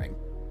Elden Ring.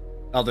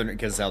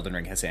 Because Elden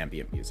Ring has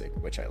ambient music,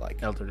 which I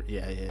like.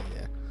 Yeah.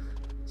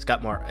 It's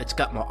got more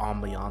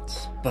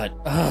ambiance.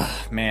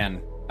 But,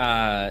 man.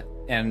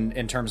 And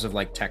in terms of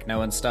like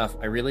techno and stuff,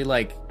 I really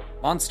like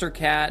Monster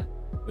Cat,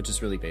 which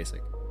is really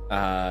basic.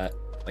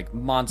 Like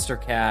Monster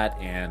Cat,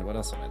 and what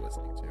else am I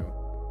listening to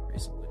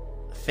recently?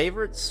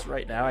 favorites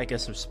right now, I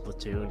guess, are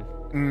Splatoon.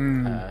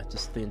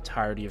 Just the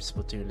entirety of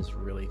Splatoon is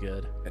really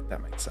good.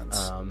 That makes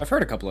sense. I've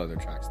heard a couple other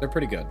tracks. They're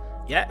pretty good.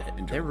 Yeah,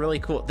 they're really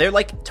cool. They're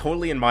like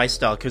totally in my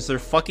style because they're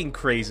fucking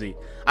crazy.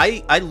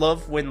 I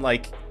love when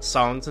like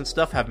songs and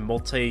stuff have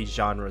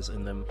multi-genres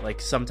in them.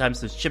 Like sometimes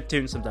there's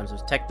chiptune, sometimes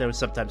there's techno,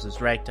 sometimes there's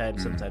ragtime,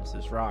 sometimes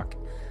there's rock.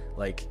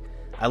 Like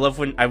I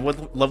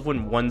would love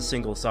when one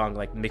single song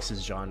like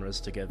mixes genres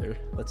together.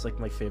 That's like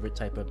my favorite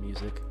type of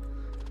music.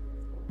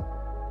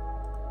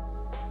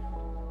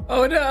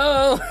 Oh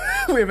no!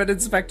 We have an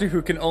inspector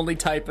who can only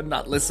type and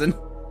not listen.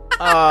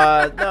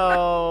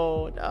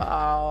 No.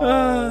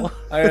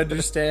 I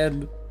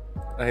understand.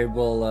 I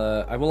will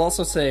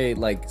also say,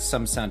 like,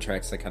 some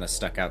soundtracks that kind of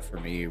stuck out for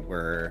me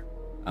were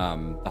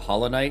the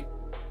Hollow Knight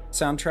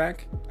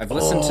soundtrack. I've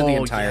listened to the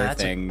entire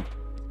thing.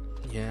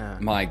 Yeah.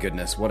 My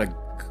goodness, what a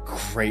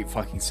great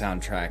fucking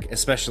soundtrack.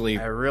 Especially...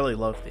 I really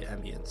love the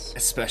ambience.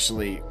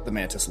 Especially the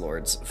Mantis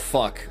Lords.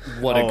 Fuck,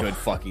 what a good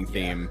fucking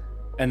theme. Yeah.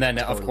 And then,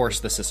 of course,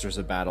 the Sisters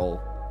of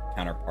Battle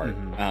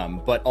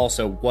counterpart. But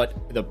also,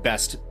 what the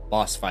best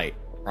boss fight,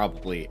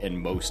 probably,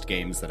 in most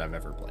games that I've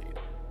ever played.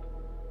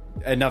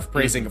 Enough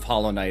praising of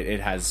Hollow Knight, it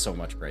has so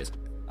much praise.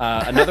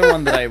 Another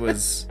one that I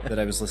was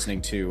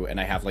listening to, and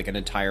I have like an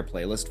entire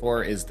playlist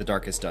for, is the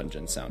Darkest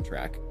Dungeon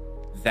soundtrack.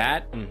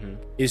 That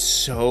is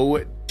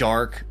so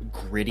dark,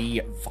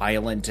 gritty,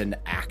 violent, and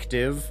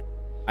active.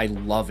 I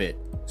love it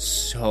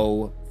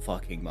so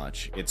fucking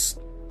much. It's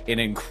an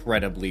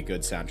incredibly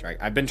good soundtrack.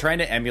 I've been trying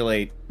to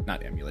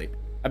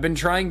I've been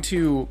trying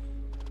to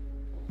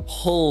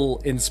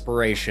pull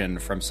inspiration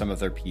from some of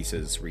their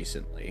pieces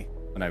recently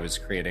when I was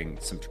creating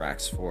some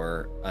tracks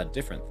for a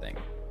different thing.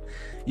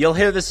 You'll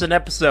hear this in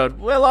episode.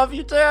 We love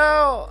you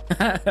too.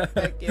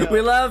 Thank you.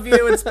 We love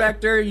you,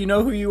 Inspector. You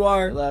know who you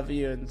are. Love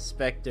you,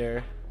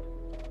 Inspector.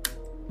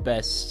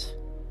 Best.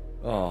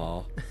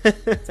 Oh,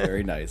 that's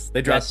very nice.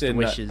 They dropped in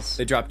wishes.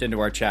 They dropped into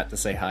our chat to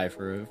say hi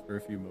for a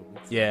few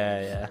moments.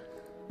 Yeah.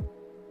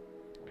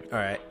 All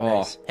right. Oh.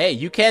 Nice. Hey,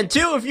 you can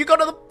too if you go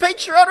to the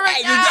Patreon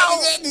right now.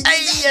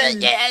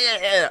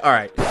 All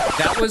right.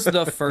 That was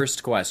the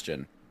first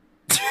question.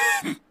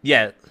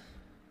 Yeah,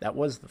 that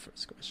was the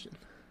first question.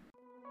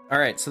 All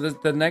right. So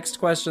the next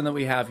question that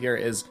we have here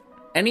is: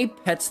 any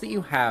pets that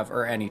you have,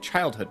 or any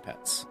childhood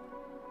pets?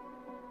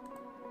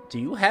 Do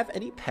you have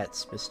any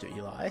pets, Mr.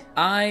 Eli?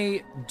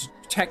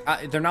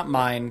 They're not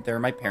mine. They're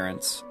my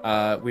parents.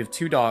 We have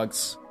 2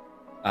 dogs.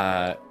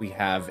 We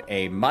have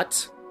a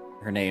mutt.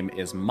 Her name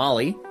is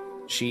Molly.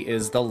 She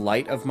is the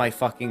light of my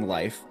fucking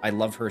life. I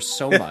love her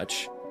so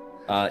much.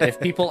 If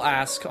people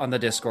ask on the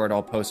Discord,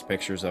 I'll post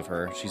pictures of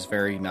her. She's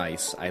very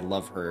nice. I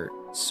love her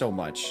so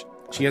much.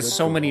 She has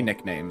so many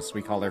nicknames.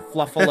 We call her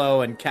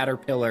Fluffalo and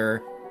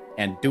Caterpillar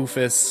and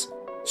Doofus.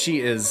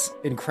 She is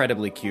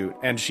incredibly cute.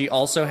 And she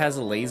also has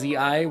a lazy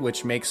eye,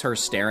 which makes her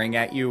staring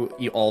at you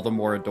all the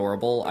more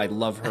adorable. I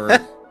love her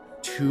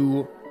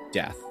to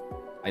death.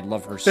 I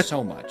love her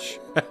so much.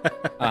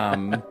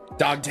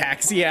 Dog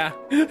tax, yeah.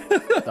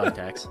 Dog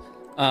tax.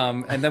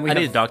 And then we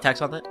need a dog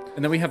tax on that.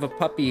 And then we have a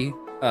puppy.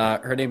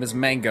 Her name is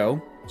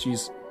Mango.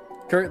 She's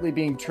currently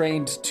being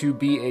trained to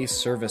be a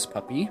service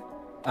puppy,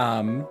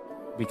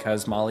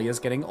 because Molly is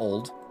getting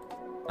old,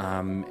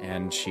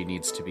 and she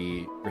needs to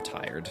be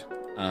retired.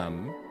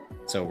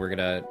 So we're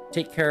gonna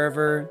take care of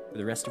her for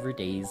the rest of her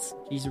days.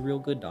 She's a real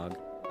good dog.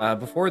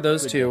 Before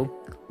those two,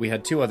 we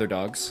had 2 other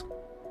dogs.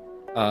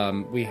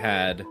 We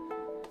had...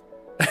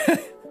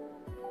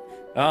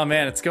 Oh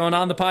man, it's going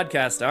on the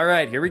podcast. All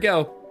right, here we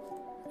go.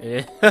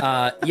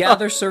 Yeah,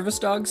 they're service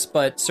dogs,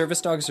 but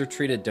service dogs are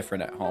treated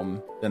different at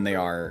home than they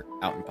are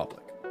out in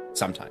public.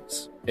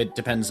 Sometimes it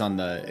depends on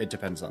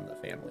the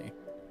family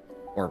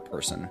or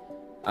person.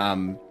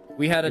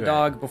 We had a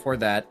dog before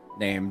that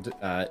named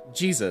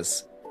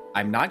Jesus.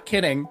 I'm not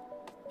kidding.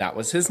 That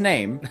was his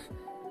name.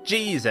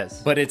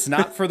 Jesus. But it's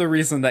not for the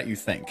reason that you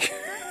think.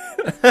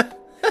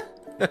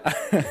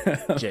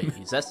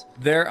 Jesus.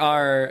 There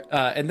are,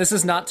 and this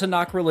is not to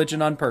knock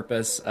religion on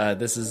purpose.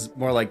 This is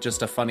more like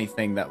just a funny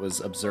thing that was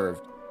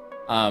observed.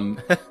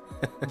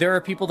 There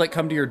are people that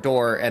come to your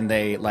door and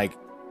they like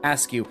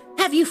ask you,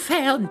 "Have you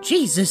found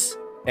Jesus?"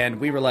 And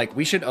we were like,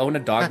 we should own a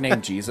dog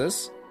named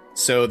Jesus,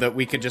 so that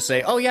we could just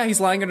say, "Oh yeah, he's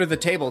lying under the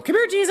table. Come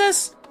here,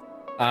 Jesus."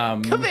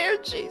 Come here,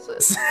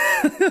 Jesus.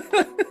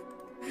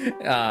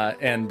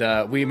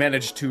 And we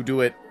managed to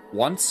do it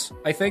once,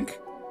 I think.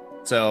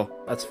 So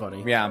that's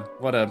funny. Yeah,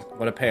 what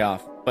a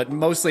payoff. But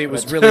mostly it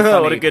was really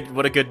funny.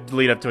 what a good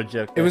lead up to a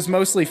joke. It was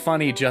mostly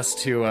funny just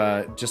to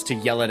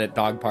yell it at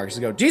dog parks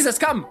and go, "Jesus,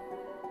 come!"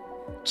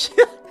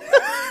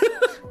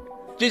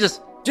 Jesus,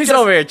 get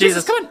over here,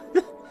 Jesus, come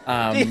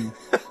on.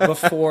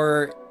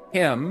 Before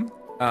him,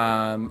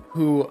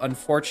 who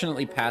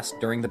unfortunately passed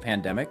during the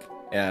pandemic,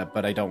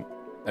 but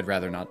I'd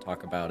rather not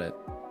talk about it,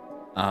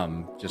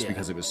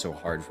 because it was so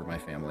hard for my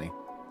family.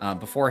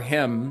 Before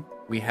him,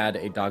 we had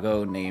a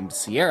doggo named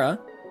Sierra.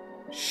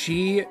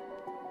 She,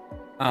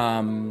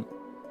 I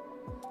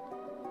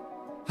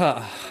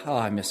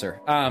miss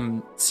her.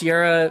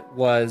 Sierra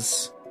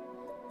was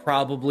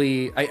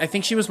probably I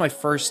think she was my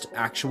first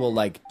actual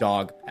like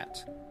dog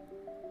pet.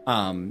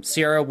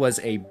 Sierra was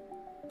a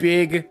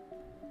big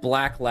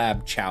black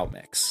lab chow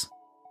mix.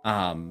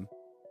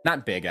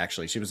 Not big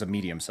actually, she was a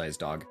medium-sized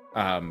dog.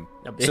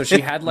 So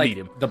she had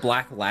like the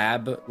black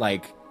lab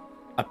like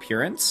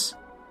appearance,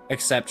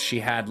 except she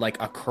had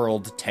like a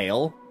curled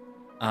tail.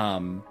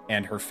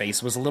 And her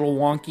face was a little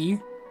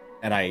wonky,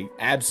 and I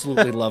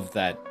absolutely love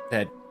that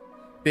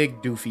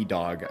big doofy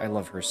dog. I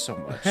love her so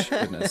much.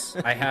 Goodness,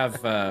 I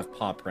have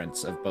paw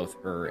prints of both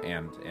her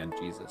and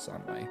Jesus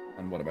on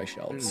one of my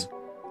shelves.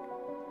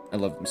 I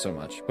love them so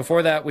much.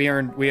 Before that, we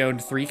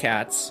owned 3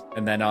 cats,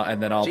 and then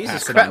I'll Jesus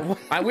pass it Christ.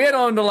 on. We had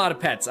owned a lot of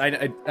pets.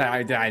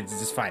 It's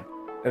just fine.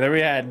 And then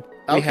we had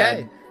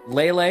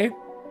Lele,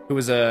 who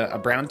was a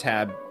brown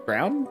tab,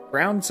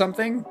 brown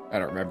something. I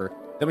don't remember.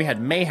 Then we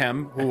had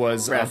Mayhem, who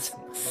was a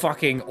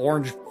fucking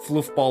orange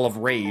floofball of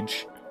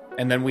rage.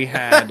 And then we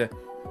had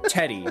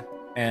Teddy,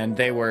 and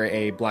they were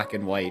a black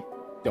and white.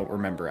 Don't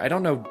remember. I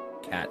don't know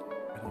cat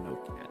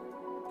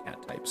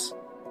types.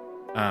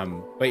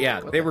 But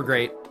yeah, they were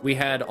great. We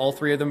had all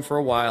 3 of them for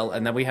a while,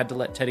 and then we had to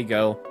let Teddy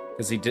go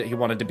because he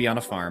wanted to be on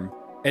a farm.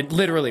 And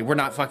literally, we're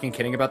not fucking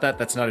kidding about that.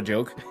 That's not a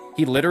joke.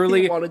 He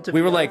literally,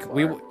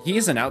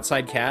 he's an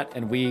outside cat,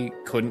 and we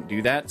couldn't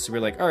do that. So we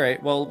were like, all right,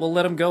 well, we'll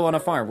let him go on a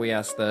farm. We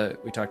talked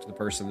to the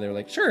person. They were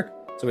like, sure.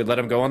 So we let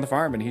him go on the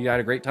farm, and he had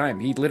a great time.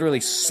 He literally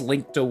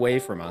slinked away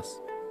from us.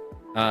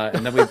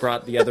 And then we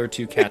brought the other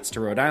 2 cats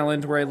to Rhode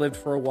Island, where I lived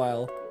for a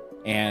while.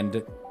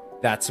 And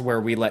that's where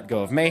we let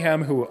go of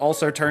Mayhem, who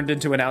also turned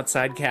into an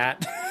outside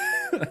cat.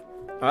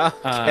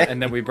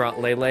 And then we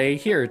brought Lele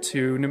here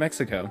to New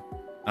Mexico.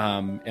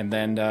 And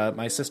then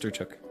my sister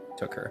took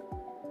her.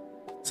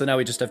 So now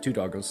we just have 2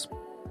 doggos.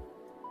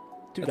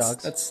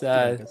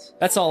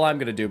 That's all I'm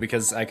gonna do,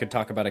 because I could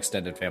talk about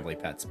extended family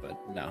pets, but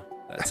no,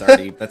 that's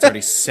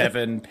already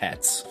 7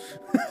 pets.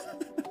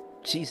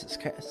 Jesus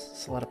Christ,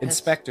 that's a lot of pets.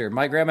 Inspector,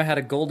 my grandma had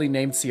a Goldie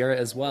named Sierra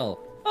as well.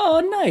 Oh,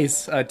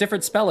 nice.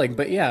 Different spelling,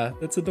 but yeah,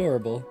 that's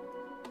adorable.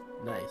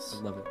 Nice,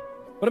 I love it.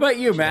 What about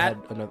you, Matt?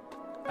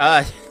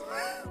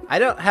 I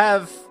don't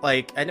have,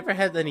 I never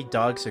had any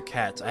dogs or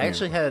cats. I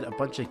actually had a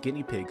bunch of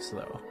guinea pigs,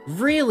 though.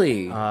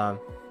 Really?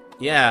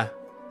 Yeah.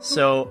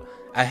 So,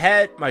 I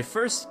had, my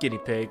first guinea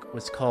pig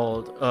was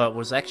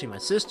actually my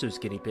sister's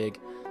guinea pig.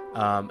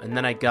 And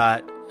then I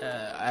got,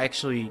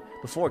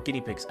 before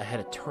guinea pigs, I had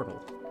a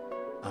turtle.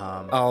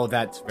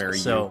 That's very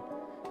you.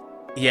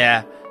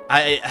 Yeah.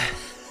 I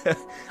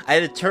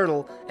had a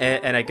turtle,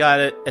 and I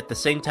got it at the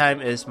same time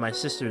as my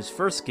sister's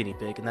first guinea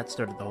pig, and that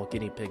started the whole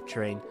guinea pig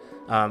train.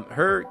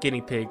 Her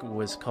guinea pig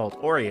was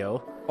called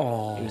Oreo.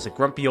 Oh, he was a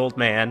grumpy old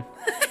man.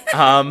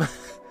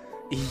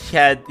 He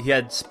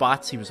had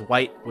spots. He was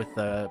white with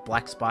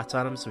black spots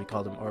on him, so we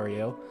called him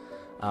Oreo.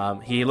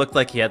 He looked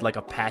like he had like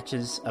a patch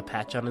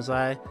on his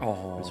eye.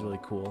 Oh, it was really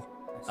cool.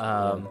 It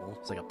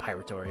was like a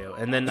pirate Oreo.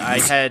 And then I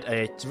had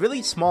a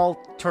really small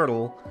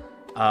turtle,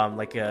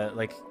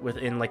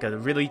 within like a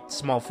really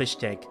small fish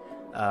tank.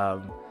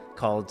 I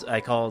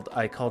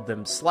called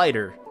them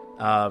Slider.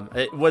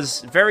 It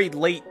was very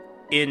late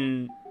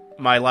in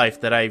my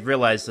life that I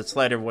realized that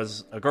Slider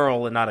was a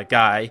girl and not a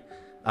guy,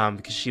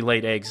 because she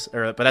laid eggs.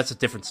 But that's a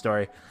different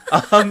story.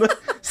 Slider's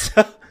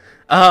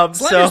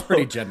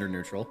pretty gender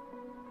neutral.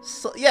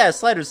 So, yeah,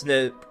 Slider's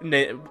the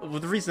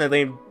reason I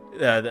named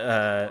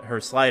her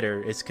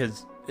Slider is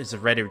because it's a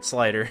red-haired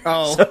Slider.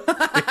 Oh.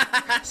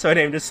 So I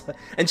named her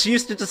and she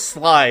used to just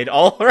slide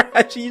all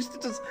around. She used to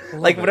just,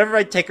 whenever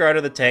I'd take her out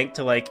of the tank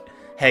to,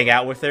 hang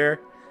out with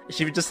her,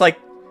 she would just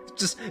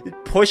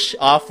push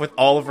off with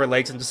all of her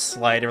legs and just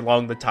slide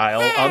along the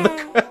tile on the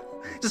ground.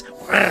 Just,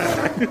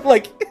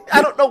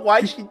 I don't know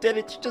why she did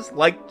it. She just,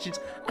 she's,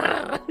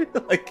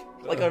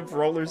 like a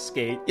roller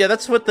skate. Yeah,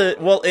 that's what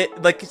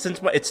since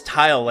it's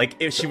tile,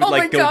 if she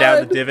would, go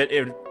down the divot,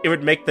 it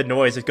would make the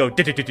noise. It'd go,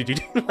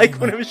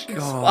 whenever she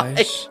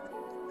slides.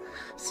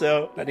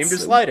 So I named her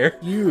Slider.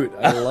 Cute.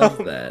 I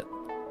love that.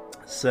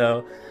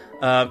 So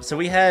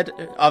we had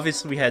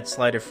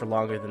Slider for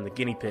longer than the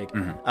guinea pig.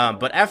 Mm-hmm.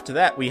 But after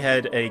that, we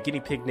had a guinea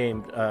pig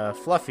named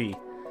Fluffy.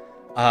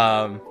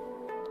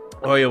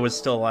 Oreo was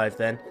still alive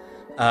then.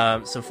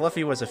 So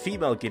Fluffy was a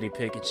female guinea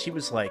pig, and she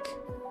was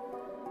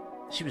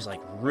she was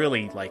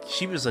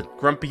a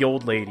grumpy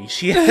old lady.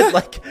 She had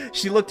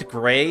she looked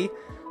gray.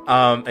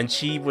 And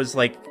she was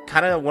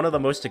kind of one of the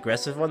most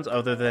aggressive ones,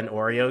 other than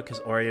Oreo, because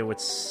Oreo would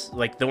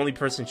the only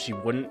person she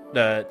wouldn't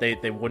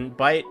they wouldn't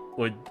bite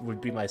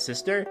would be my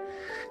sister.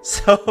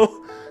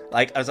 So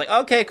I was like,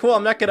 okay, cool.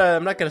 I'm not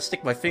gonna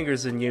stick my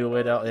fingers in you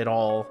at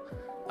all.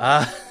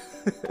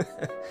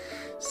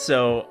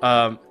 So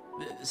and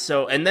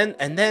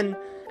then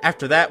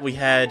after that we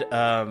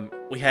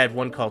had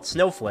one called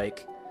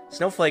Snowflake.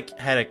 Snowflake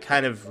had a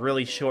kind of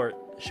really short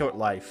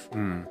life.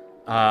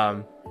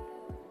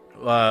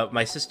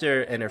 My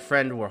sister and her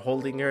friend were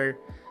holding her,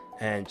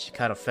 and she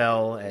kind of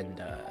fell and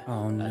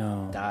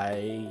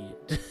died.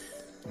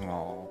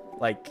 Oh,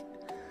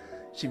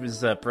 she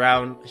was a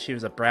brown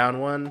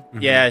one.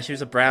 Mm-hmm. Yeah, she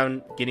was a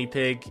brown guinea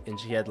pig, and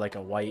she had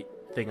a white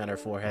thing on her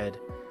forehead.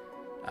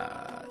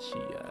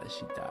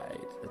 She died.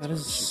 That's That what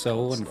is she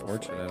so felt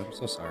unfortunate. I'm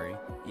so sorry.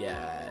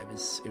 Yeah, it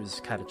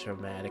was kind of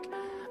traumatic.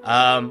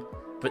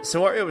 But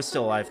Soario was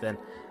still alive then.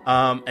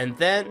 And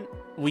then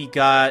we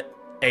got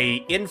a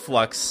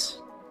influx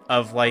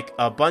of like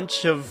a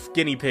bunch of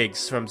guinea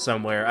pigs from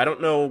somewhere. I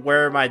don't know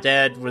where my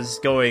dad was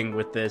going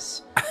with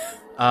this.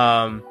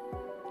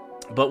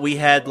 But we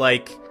had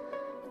like,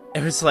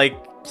 it was like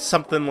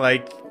something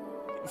like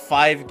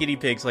 5 guinea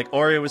pigs. Like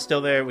Oreo was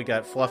still there. We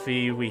got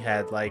Fluffy. We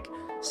had like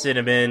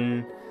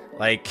Cinnamon,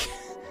 like,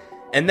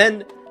 and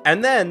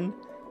then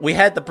we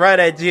had the bright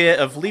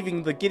idea of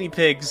leaving the guinea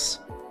pigs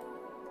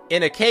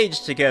in a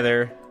cage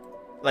together,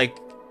 like,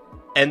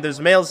 and there's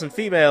males and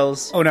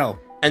females. Oh no.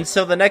 And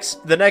so the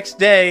next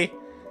day,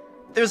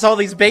 there's all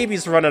these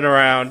babies running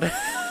around.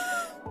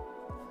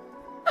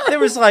 There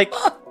was like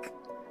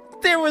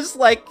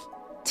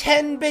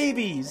 10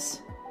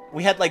 babies.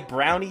 We had like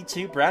Brownie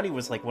too. Brownie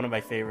was like one of my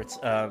favorites.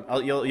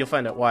 You'll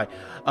find out why.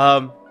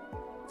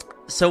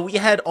 So we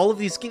had all of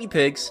these guinea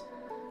pigs.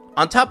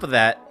 On top of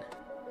that,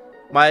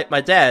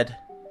 my dad,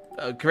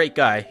 a great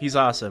guy, he's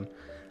awesome,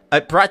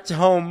 brought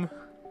home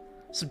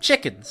some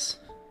chickens.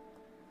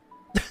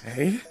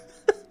 Hey.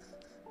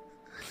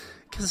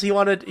 Because he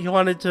wanted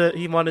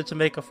to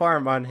make a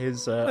farm on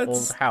his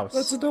old house.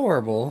 That's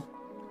adorable.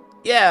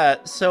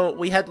 Yeah, so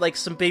we had like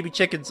some baby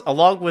chickens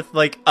along with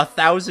like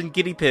 1,000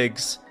 guinea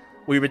pigs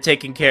we were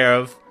taking care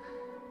of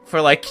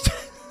for like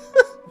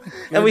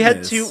and we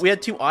had two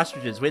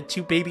ostriches. We had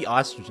 2 baby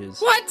ostriches.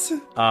 What?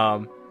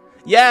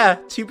 Yeah,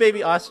 2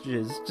 baby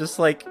ostriches. Just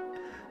like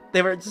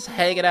they were just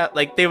hanging out,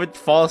 like they would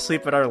fall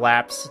asleep in our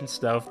laps and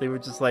stuff. They were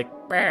just like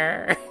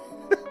Brr.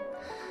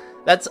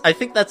 I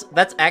think that's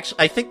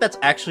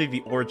actually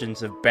the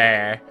origins of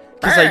bear.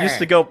 Because I used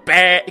to go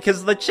bear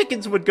because the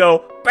chickens would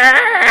go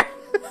bear.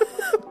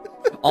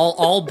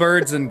 all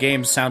birds and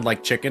games sound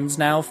like chickens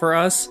now for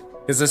us.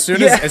 Because as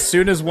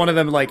soon as one of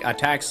them like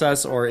attacks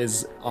us or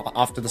is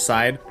off to the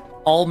side,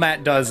 all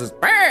Matt does is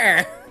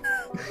bear.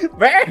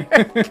 Bear.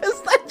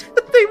 Because that's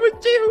what they would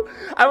do.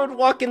 I would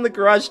walk in the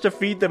garage to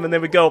feed them, and they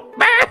would go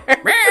bear.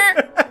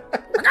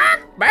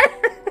 Bear.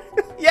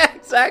 Yeah,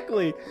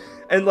 exactly.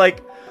 And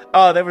like,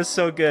 oh, that was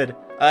so good.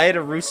 I had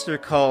a rooster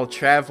called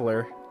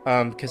Traveler,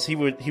 because he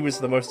was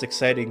the most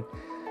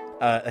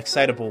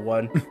excitable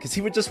one, because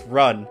he would just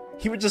run.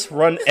 He would just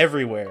run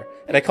everywhere,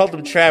 and I called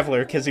him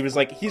Traveler because he was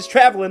like, he's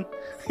traveling.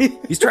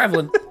 He's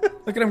traveling.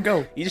 Look at him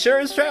go. He sure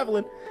is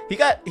traveling.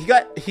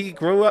 He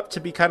grew up to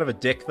be kind of a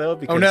dick though,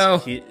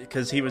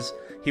 because he was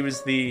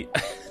the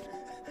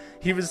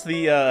he was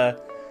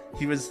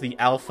the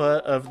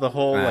alpha of the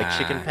whole like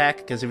chicken pack,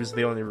 because he was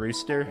the only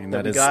rooster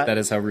that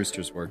is how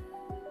roosters work.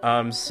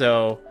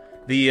 So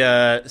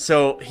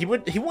he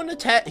would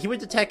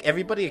attack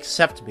everybody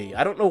except me.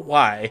 I don't know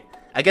why.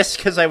 I guess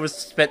because I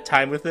spent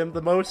time with him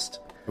the most.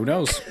 Who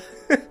knows?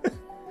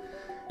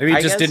 Maybe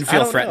he just didn't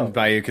feel threatened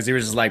by you because he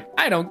was just like,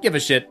 I don't give a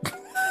shit.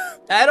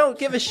 I don't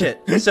give a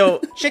shit.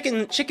 So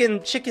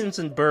chickens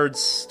and birds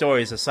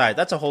stories aside,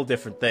 that's a whole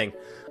different thing.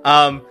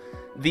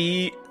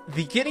 The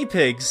guinea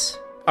pigs.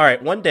 All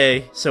right, one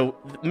day, so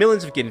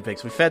millions of guinea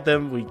pigs. We fed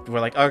them. We were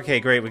like,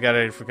 okay, great. We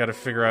gotta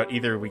figure out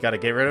either we gotta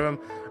get rid of them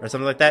or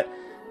something like that.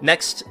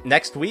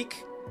 Next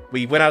week,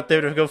 we went out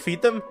there to go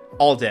feed them.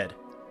 All dead.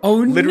 Oh,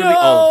 literally no!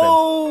 all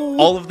of them.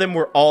 All of them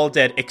were all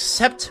dead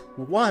except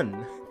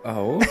one.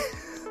 Oh.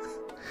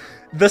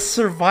 The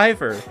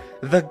survivor.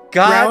 The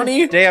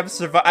goddamn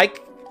survivor.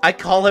 I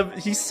call him,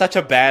 he's such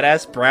a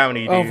badass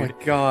Brownie, dude. Oh my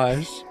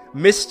gosh.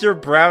 Mr.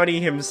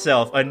 Brownie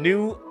himself. A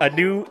new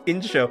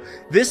intro.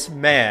 This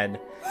man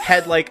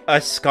had like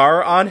a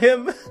scar on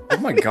him. Oh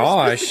my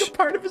gosh. Like a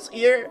part of his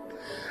ear.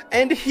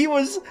 And he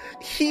was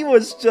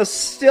just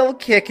still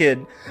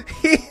kicking.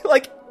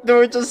 There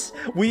were just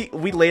we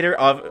later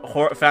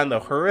found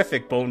the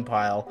horrific bone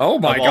pile. Oh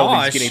my of all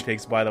gosh. these guinea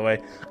pigs, by the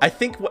way. I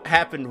think what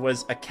happened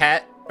was a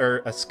cat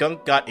or a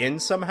skunk got in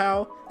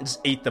somehow and just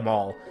ate them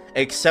all,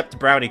 except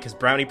Brownie, because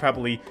Brownie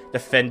probably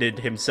defended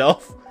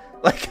himself.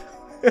 Like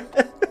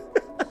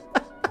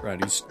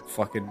Brownie's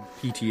fucking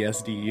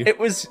PTSD. It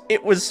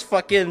was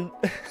fucking.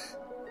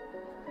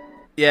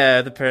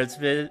 Yeah, the parents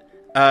did.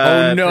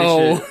 Oh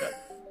no.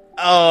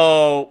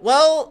 Oh,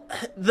 well,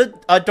 the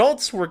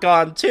adults were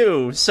gone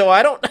too, so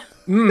I don't...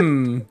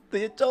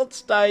 The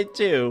adults died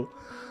too.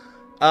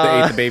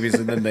 They ate the babies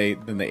and then they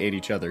ate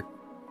each other.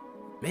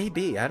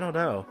 Maybe, I don't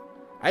know.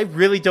 I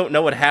really don't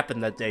know what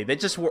happened that day. They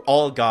just were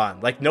all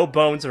gone. Like, no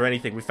bones or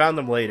anything. We found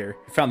them later.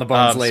 We found the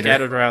bones later.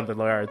 Scattered around the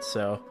yard,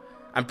 so...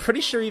 I'm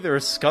pretty sure either a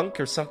skunk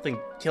or something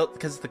killed...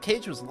 Because the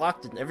cage was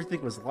locked and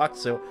everything was locked,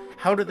 so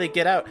how did they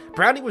get out?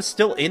 Brownie was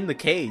still in the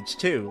cage,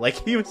 too. Like,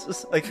 he was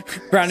just,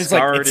 like... Brownie's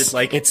scarred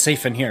like, it's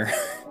safe in here.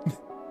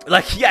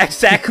 Like, yeah,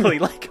 exactly.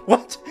 Like,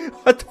 what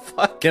the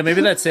fuck? Yeah,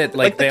 maybe that's it.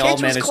 Like the they all cage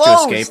was managed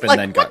closed. to escape and Like,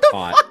 then what got the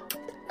caught. fuck?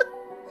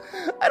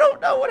 I don't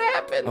know what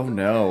happened. Oh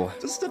no.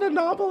 Just an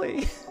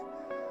anomaly.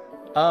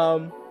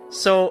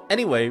 So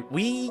anyway,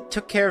 we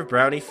took care of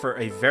Brownie for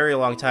a very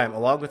long time,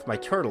 along with my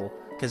turtle,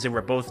 because they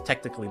were both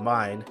technically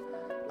mine.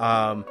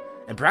 And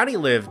Brownie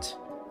lived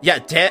Yeah,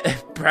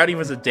 Brownie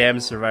was a damn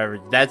survivor.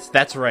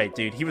 That's right,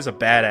 dude. He was a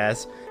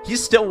badass. He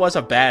still was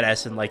a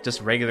badass in like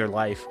just regular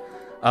life.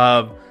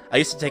 I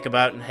used to take him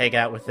out and hang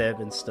out with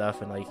him and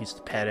stuff, and like used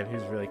to pet him. He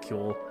was really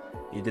cool.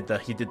 He did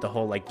the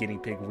whole like guinea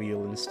pig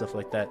wheel and stuff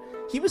like that.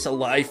 He was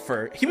alive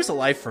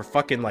for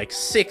fucking like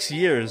 6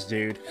 years,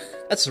 dude.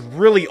 That's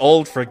really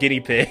old for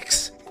guinea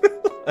pigs.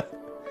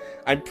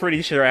 I'm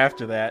pretty sure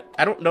after that.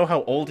 I don't know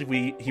how old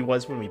he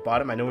was when we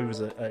bought him. I know he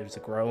was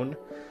a grown,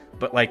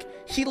 but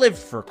like he lived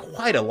for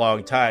quite a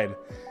long time.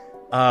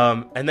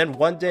 And then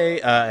one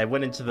day I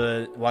went into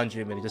the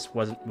laundry room and he just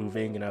wasn't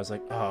moving, and I was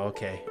like, oh,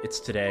 okay, it's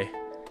today.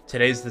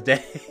 Today's the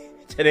day.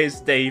 Today's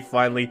the day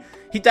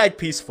he died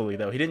peacefully,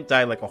 though. He didn't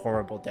die like a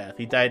horrible death.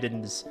 He died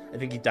I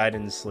think he died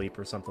in his sleep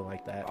or something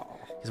like that.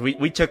 Because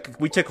we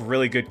took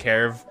really good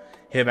care of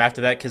him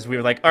after that, because we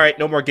were like, all right,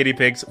 no more guinea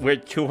pigs. We're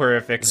too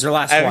horrific. It's your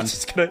last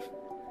one.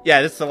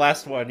 Yeah, that's the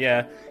last one.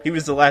 Yeah, he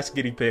was the last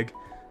guinea pig.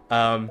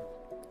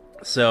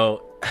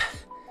 So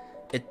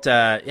it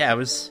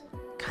was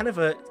kind of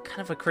a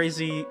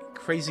crazy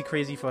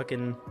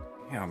fucking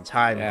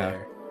time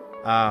there.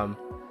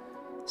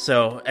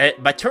 So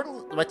my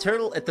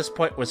turtle at this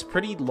point was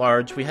pretty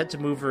large. We had to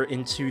move her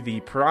into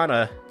the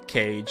piranha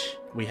cage.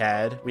 We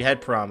had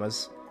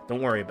piranhas.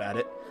 Don't worry about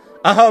it.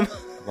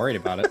 Worried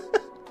about it.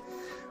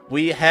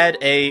 We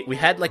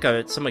had like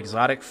some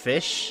exotic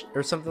fish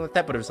or something like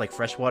that, but it was like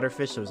freshwater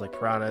fish. So it was like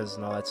piranhas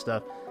and all that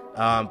stuff.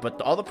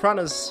 But all the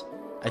piranhas,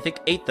 I think,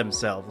 ate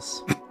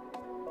themselves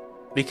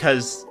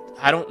because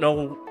I don't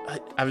know.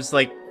 I was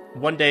like,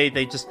 one day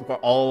they just were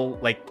all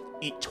like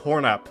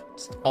torn up,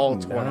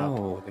 torn up.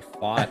 No, they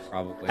fought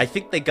probably. I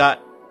think they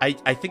got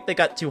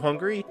too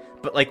hungry,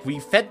 but like we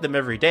fed them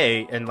every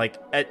day and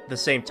like at the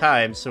same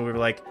time. So we were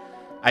like,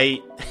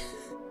 I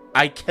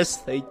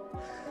guess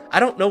I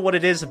don't know what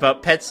it is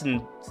about pets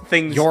and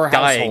things Your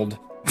dying. household.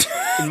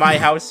 In my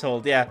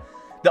household, yeah.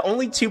 The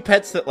only two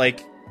pets that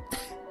like,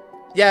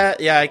 yeah,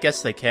 I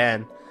guess they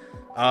can.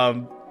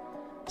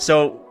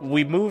 So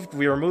we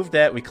removed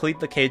that, we cleaned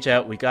the cage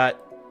out, we got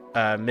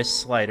Miss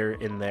Slider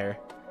in there.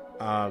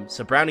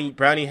 So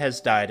Brownie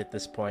has died at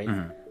this point.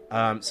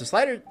 Mm-hmm. So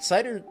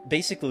Slider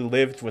basically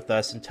lived with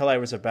us until I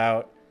was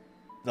about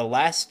the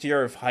last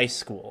year of high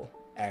school,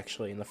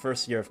 actually, in the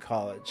first year of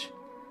college.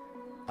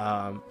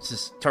 This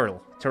is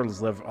Turtle.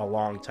 Turtles live a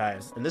long time,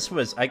 and this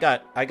was I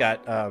got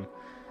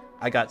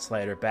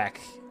Slider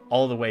back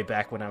all the way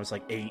back when I was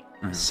like 8.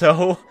 Mm-hmm.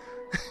 So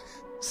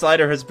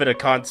Slider has been a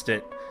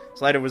constant.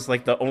 Slider was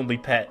like the only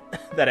pet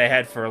that I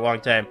had for a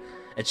long time,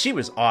 and she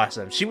was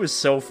awesome. She was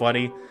so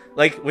funny.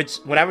 Like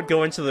when I would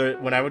go into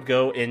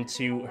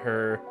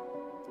her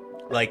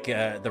like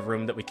the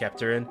room that we kept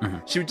her in, mm-hmm.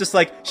 she would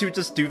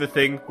just do the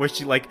thing where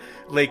she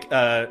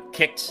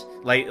kicked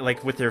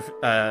like with her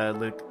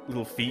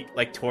little feet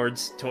like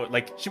towards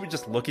like she would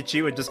just look at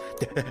you and just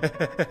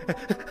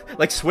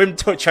like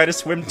try to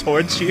swim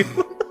towards you.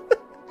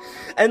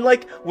 And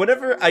like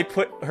whenever I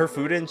put her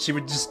food in, she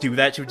would just do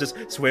that. She would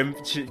just swim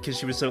because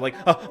she was so like,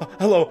 oh,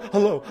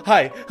 hello,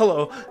 hi,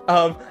 hello.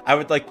 I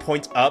would like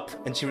point up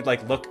and she would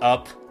like look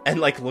up and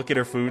like look at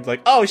her food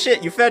like, oh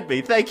shit, you fed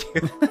me, thank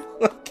you.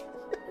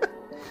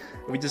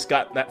 We just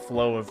got that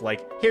flow of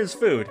like, here's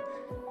food,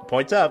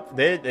 point up,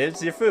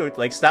 there's your food,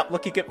 like stop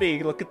looking at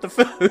me, look at the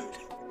food.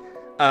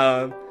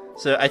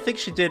 So I think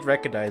she did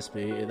recognize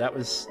me. That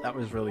was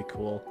really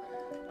cool.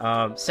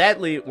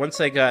 Sadly, once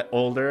I got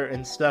older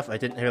and stuff, I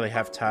didn't really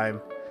have time.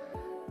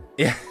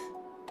 Yeah.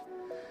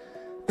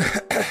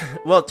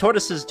 Well,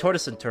 tortoise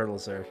and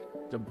turtles are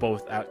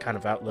both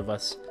outlive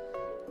us.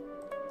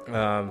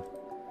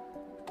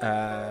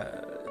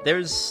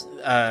 There's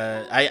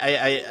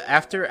I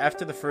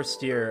after the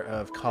first year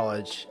of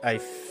college, I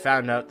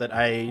found out that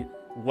I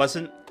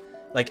wasn't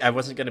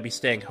going to be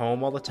staying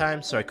home all the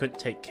time, so I couldn't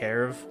take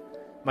care of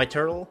my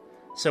turtle.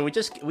 So we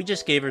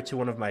just gave her to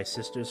one of my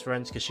sister's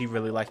friends because she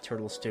really liked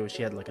turtles too.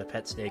 She had like a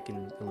pet snake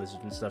and a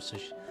lizard and stuff. So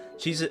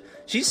she's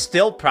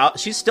still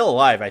she's still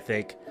alive, I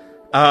think.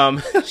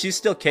 She's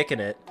still kicking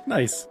it.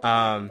 Nice.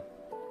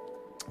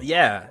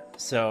 Yeah.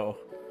 So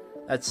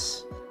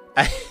that's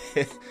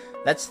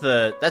that's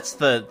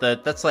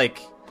like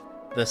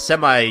the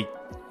semi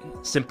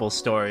simple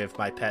story of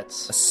my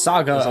pets. A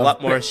saga. There's a lot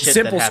more shit.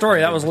 Simple story.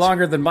 That was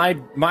longer than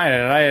mine, and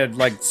I had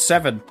like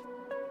 7.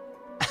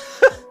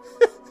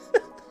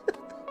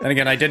 And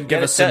again, I didn't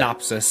give a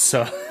synopsis,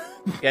 so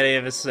you gotta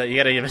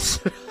give us.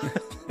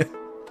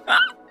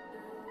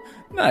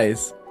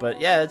 Nice.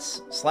 But yeah,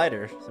 it's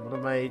Slider.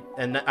 So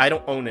and I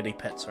don't own any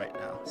pets right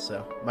now,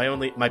 so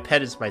my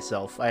pet is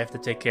myself. I have to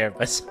take care of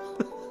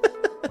myself.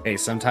 Hey,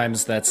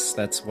 sometimes that's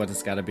what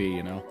it's got to be,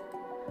 you know.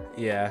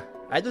 Yeah,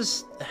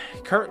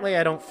 currently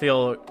I don't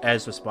feel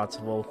as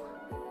responsible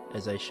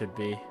as I should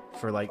be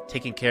for like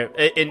taking care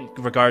in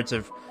regards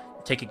of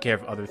taking care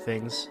of other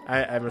things.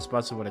 I'm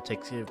responsible when I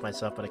take care of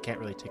myself, but I can't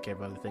really take care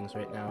of other things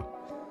right now.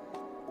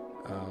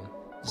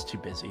 Just too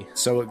busy.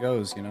 So it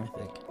goes, you know. I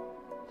think.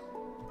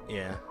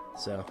 Yeah.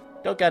 So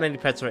don't got any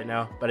pets right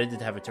now, but I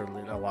did have a turtle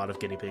and a lot of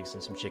guinea pigs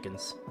and some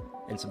chickens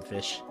and some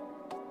fish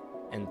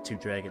and 2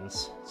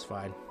 dragons. It's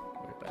fine.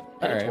 but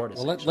All right. tortoise.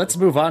 Well, actually. let's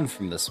move on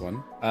from this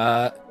one.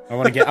 I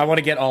want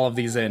to get all of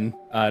these in,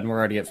 and we're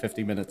already at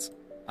 50 minutes.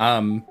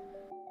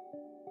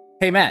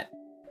 Hey Matt,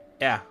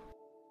 Yeah.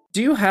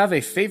 do you have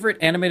a favorite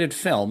animated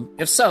film?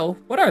 If so,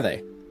 what are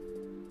they?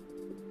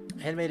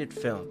 Animated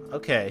film.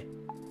 Okay.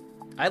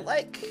 I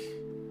like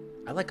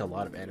a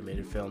lot of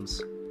animated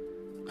films.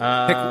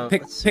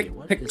 Pick let's see,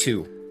 what pick is-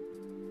 two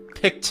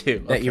Pick two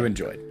that you okay.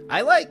 enjoyed. One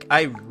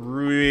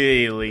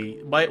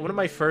of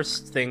my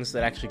first things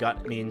that actually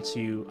got me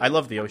into. I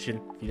love the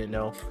ocean. If you didn't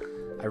know,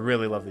 I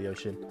really love the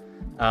ocean.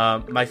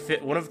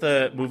 One of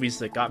the movies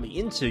that got me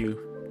into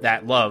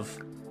that love,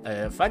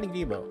 Finding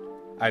Nemo.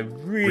 I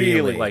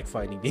really like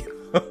Finding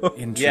Nemo.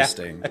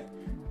 Interesting.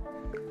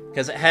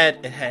 Because it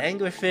had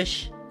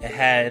anglerfish. It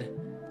had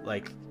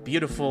like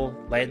beautiful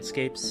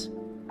landscapes.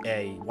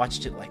 I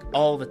watched it like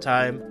all the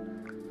time.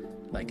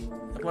 Like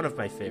one of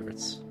my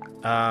favorites.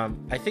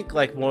 I think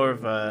like more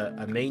of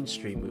a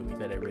mainstream movie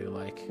that I really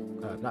like.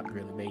 Not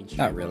really mainstream.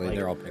 Not but, really. like,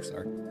 They're all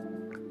Pixar.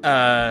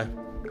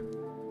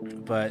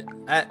 But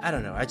I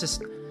don't know.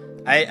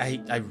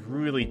 I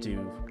really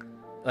do.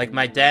 Like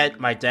my dad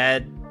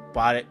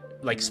bought it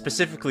like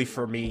specifically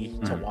for me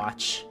to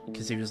watch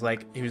because he was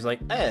like,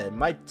 hey,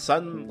 my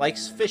son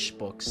likes fish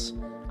books.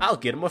 I'll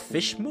get him a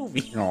fish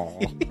movie. Oh,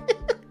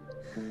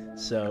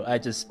 So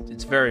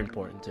it's very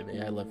important to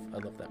me. I love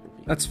that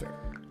movie. that's fair.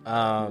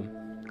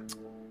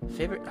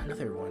 Favorite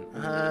another one.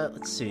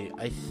 Let's see.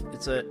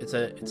 It's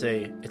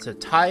a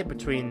tie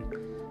between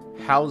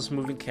Howl's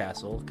Moving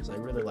Castle because I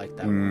really like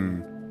that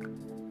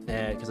one,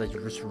 because I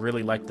just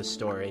really like the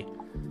story.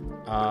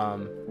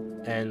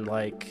 And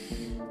like,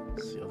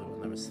 what's the other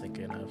one I was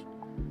thinking of?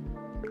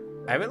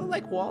 I really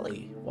like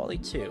Wall-E. Wall-E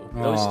 2.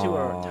 Those two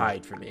are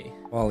tied for me.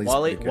 Wall-E's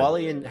pretty good.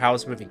 Wall-E and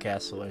Howl's Moving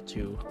Castle are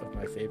two of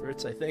my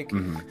favorites, I think.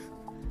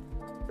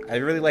 I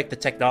really like the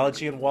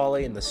technology in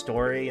Wall-E and the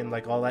story and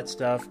like all that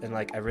stuff, and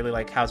like I really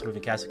like Howl's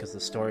Moving Castle because the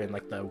story and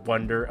like the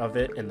wonder of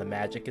it and the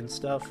magic and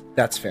stuff.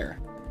 That's fair.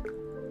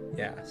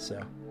 Yeah, so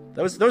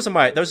those are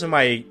my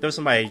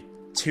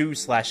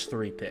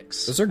 2/3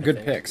 picks. Those are I good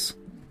think. picks.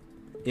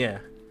 Yeah.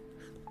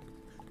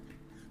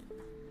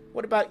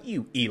 What about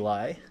you,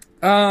 Eli?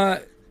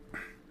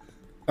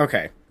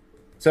 Okay.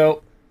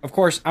 So, of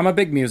course, I'm a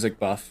big music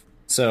buff,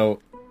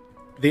 so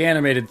the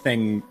animated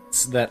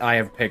things that I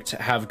have picked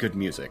have good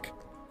music.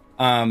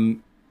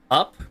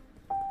 Up,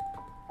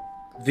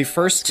 the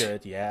first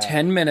Good, yeah.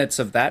 10 minutes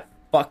of that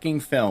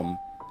fucking film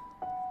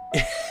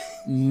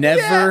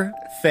never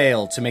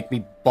fail to make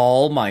me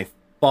bawl my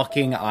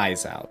fucking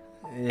eyes out.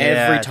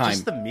 Every time.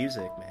 Just the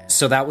music, man.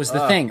 So that was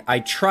the thing. I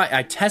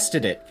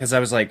tested it because I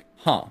was like,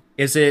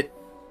 is it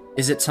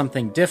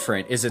something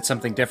different? Is it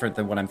something different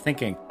than what I'm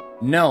thinking?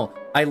 No,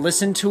 I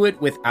listened to it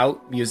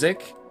without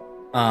music.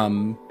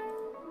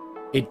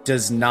 It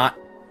does not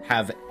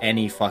have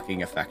any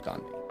fucking effect on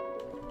me.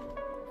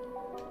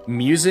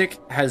 Music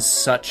has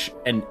such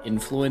an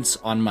influence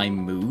on my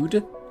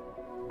mood,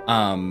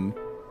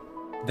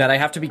 that I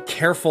have to be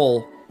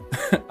careful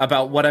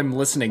about what I'm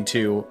listening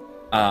to.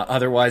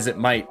 Otherwise it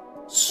might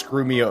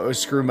screw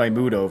my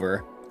mood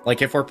over.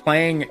 Like if we're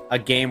playing a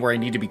game where I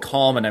need to be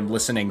calm and I'm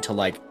listening to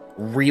like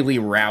really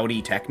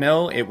rowdy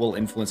techno, it will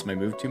influence my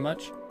mood too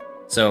much.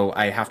 So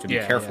I have to be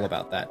careful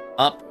about that.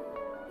 Up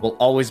will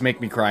always make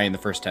me cry in the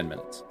first 10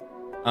 minutes.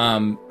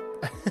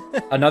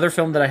 Another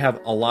film that I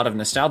have a lot of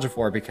nostalgia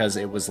for because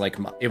it was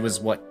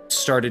what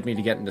started me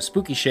to get into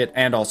spooky shit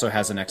and also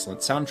has an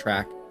excellent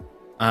soundtrack.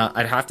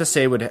 I'd have to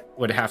say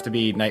would have to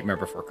be Nightmare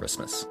Before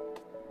Christmas.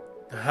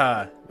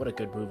 What a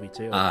good movie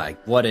too.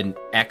 What an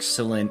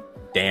excellent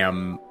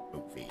damn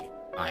movie.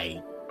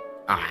 I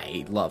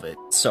love it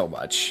so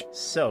much. It's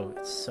so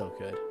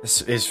good.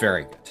 It's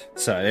very good.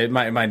 So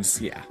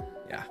mine's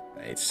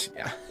it's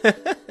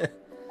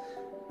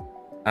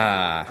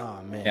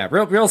Oh man. yeah,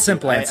 real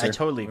simple answer. I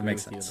totally It agree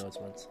makes with you sense.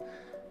 on those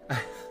ones.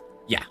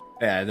 Yeah,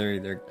 they're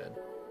good.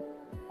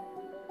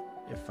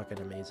 You're fucking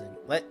amazing.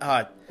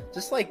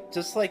 Just like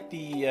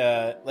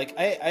the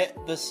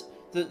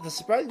the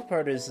surprising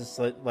part is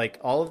like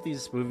all of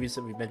these movies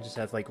that we mentioned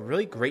have like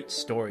really great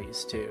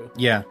stories too.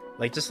 Yeah,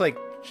 Like just like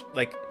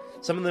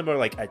some of them are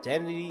like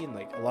identity, and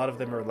like a lot of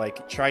them are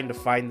like trying to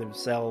find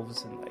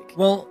themselves and like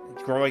well,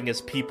 growing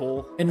as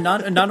people. and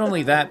not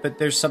only that, but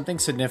there's something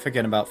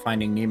significant about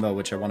Finding Nemo,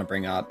 which I want to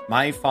bring up.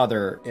 My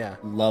father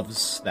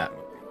loves that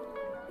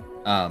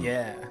movie.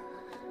 Yeah.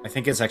 I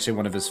think it's actually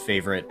one of his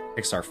favorite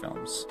Pixar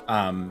films.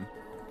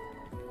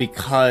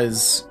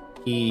 Because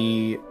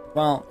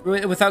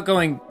without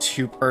going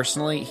too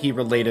personally, he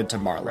related to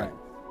Marlon,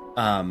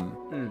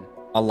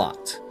 a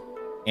lot,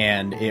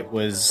 and it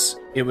was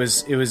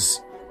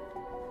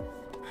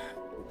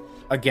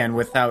again,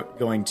 without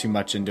going too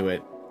much into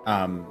it,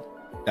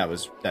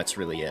 that's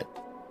really it.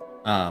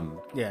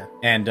 Yeah.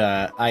 And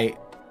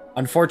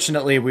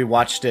unfortunately, we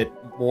watched it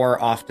more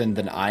often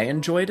than I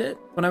enjoyed it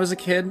when I was a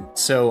kid,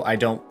 so I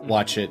don't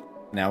watch it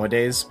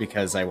nowadays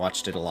because I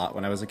watched it a lot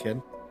when I was a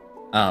kid.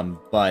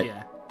 But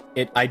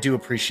I do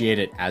appreciate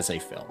it as a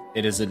film.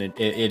 It is an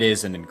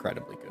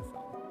incredibly good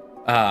film.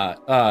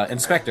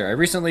 Inspector, I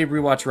recently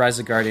rewatched Rise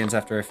of Guardians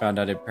after I found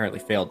out it apparently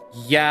failed.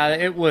 Yeah,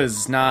 it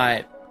was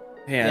not.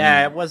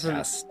 Yeah, it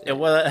wasn't. It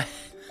was.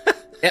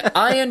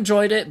 I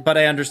enjoyed it, but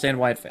I understand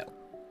why it failed.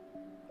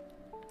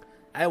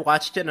 I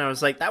watched it and I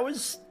was like, that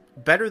was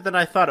better than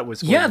I thought it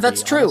was going to be,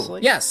 that's true.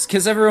 honestly. Yes,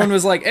 because everyone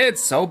was like,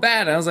 it's so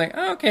bad. And I was like,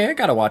 oh, okay, I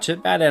gotta watch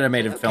it. Bad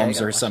animated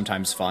films are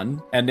sometimes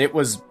fun. And it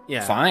was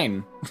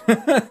fine.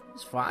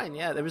 It's fine,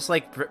 yeah. It was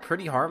like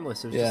pretty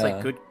harmless. It was just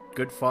like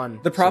good fun.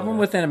 The problem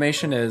with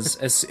animation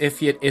is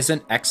if it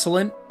isn't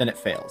excellent, then it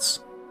fails.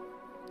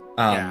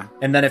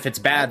 And then if it's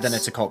bad, then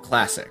it's a cult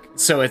classic.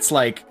 So it's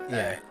like,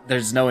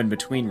 there's no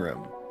in-between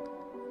room.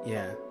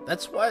 Yeah,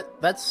 that's why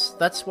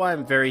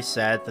I'm very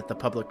sad that the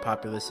public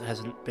populace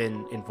hasn't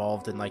been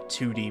involved in like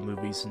 2D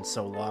movies in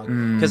so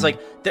long. Because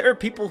like there are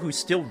people who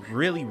still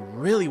really,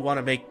 really want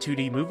to make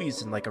 2D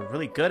movies and like are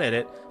really good at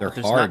it. They're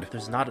but hard.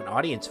 There's not an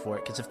audience for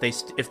it. Because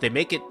if they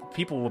make it,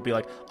 people will be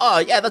like, oh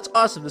yeah, that's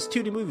awesome. There's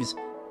 2D movies.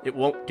 It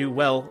won't do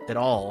well at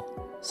all.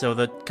 So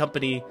the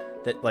company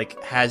that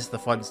like has the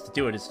funds to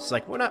do it is just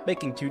like, we're not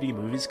making 2D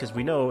movies because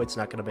we know it's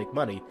not going to make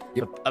money.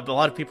 Yep. But a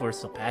lot of people are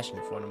still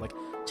passionate for it. I'm like,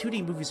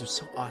 2D movies are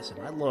so awesome.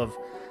 I love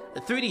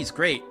 3D is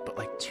great, but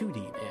like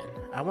 2D, man,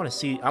 I want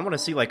to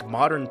see like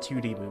modern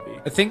 2D movie.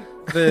 I think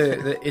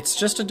the it's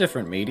just a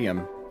different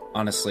medium,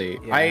 honestly.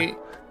 Yeah.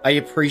 I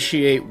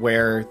appreciate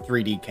where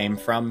 3D came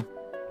from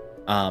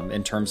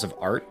in terms of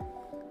art,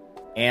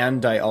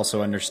 and I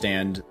also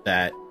understand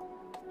that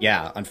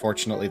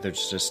unfortunately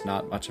there's just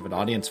not much of an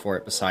audience for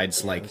it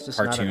besides like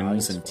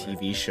cartoons and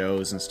TV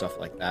shows and stuff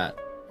like that.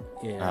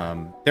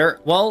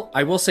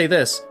 I will say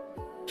this,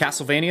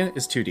 Castlevania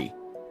is 2D.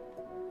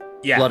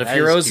 Yeah, Blood of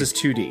Heroes is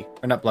 2D.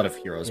 Or not Blood of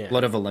Heroes. Yeah.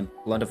 Blood of the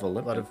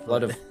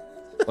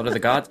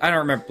Gods. I don't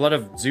remember. Blood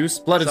of Zeus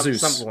is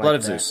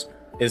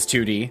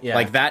 2D. Yeah.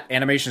 Like that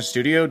animation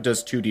studio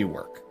does 2D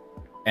work,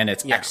 and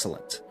it's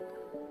excellent.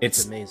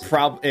 It's amazing.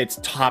 It's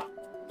top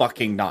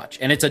fucking notch,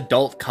 and it's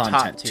adult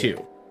content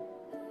too.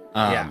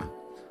 And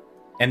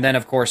then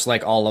of course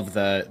like all of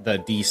the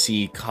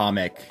DC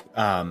comic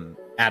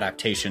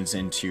adaptations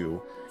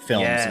into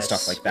films and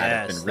stuff like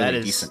that have been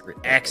really decent.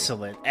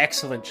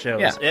 Excellent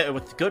shows. Yeah,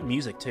 with good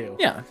music too.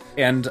 Yeah,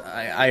 and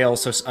I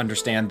also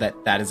understand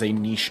that is a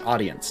niche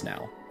audience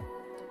now.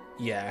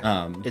 Yeah,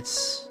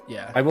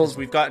 I will.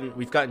 We've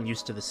gotten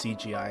used to the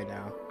CGI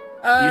now.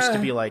 It used to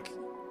be like.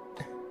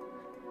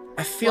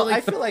 I feel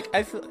like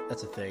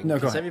that's a thing. No, go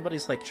because ahead.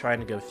 everybody's like trying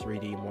to go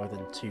 3D more than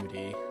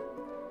 2D.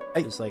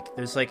 There's like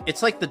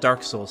it's like the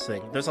Dark Souls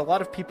thing. There's a lot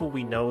of people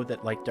we know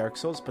that like Dark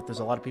Souls, but there's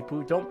a lot of people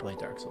who don't play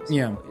Dark Souls.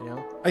 Yeah, you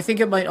know. I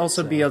think it might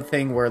also be a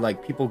thing where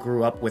like people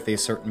grew up with a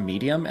certain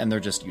medium and they're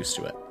just used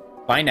to it.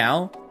 By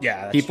now,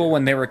 people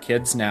when they were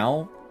kids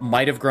now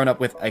might have grown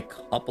up with a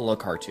couple of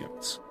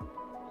cartoons.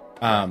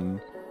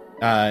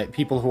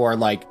 People who are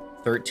like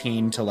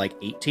 13 to like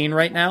 18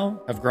 right now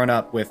have grown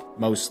up with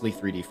mostly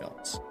 3D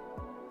films.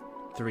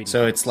 3D.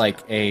 So it's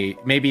like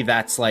maybe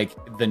that's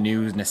like the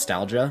new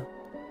nostalgia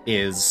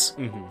is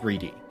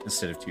 3D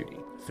instead of 2D.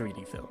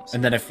 3D films.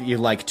 And then if you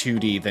like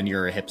 2D, then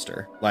you're a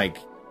hipster. Like,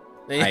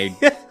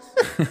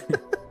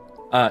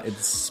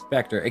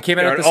 Inspector. It came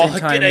out at the same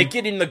time.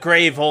 Get in the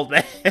grave, old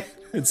man.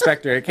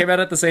 Inspector. It came out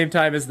at the same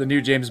time as the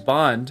new James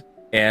Bond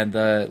and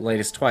the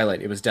latest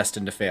Twilight. It was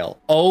destined to fail.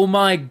 Oh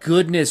my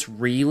goodness,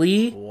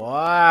 really?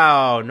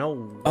 Wow, no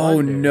wonder. Oh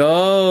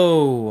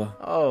no.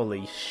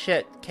 Holy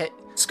shit.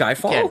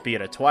 Skyfall? Can't be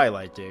at a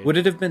Twilight, dude. Would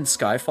it have been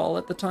Skyfall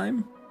at the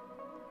time?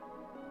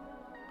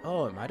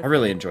 Oh, it might have. I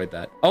really enjoyed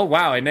that. Oh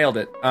wow, I nailed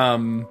it.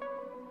 Oh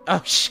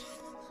shit.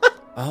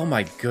 Oh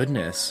my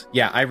goodness.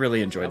 Yeah, I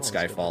really enjoyed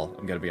Skyfall.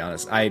 I'm gonna be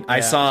honest.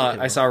 I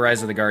saw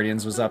Rise of the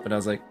Guardians was up, and I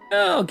was like,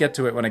 oh, I'll get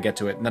to it when I get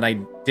to it. And then I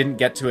didn't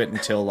get to it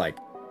until like,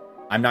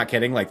 I'm not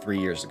kidding, like 3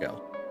 years ago.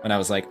 And I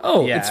was like,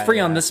 oh, it's free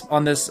on this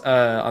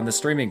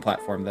streaming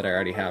platform that I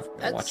already have.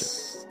 I'll watch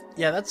it.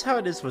 Yeah, that's how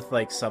it is with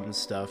like some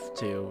stuff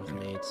too with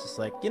me. It's just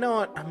like, you know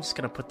what? I'm just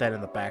gonna put that in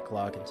the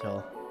backlog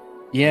until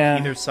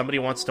either somebody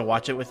wants to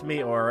watch it with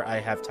me or I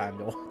have time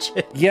to watch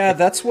it. Yeah,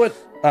 that's what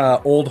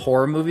old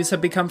horror movies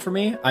have become for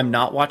me. I'm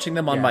not watching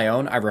them on my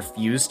own. I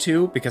refuse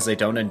to because I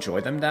don't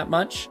enjoy them that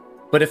much.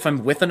 But if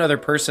I'm with another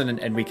person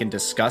and we can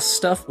discuss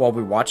stuff while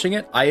we're watching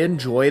it, I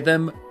enjoy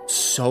them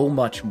so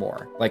much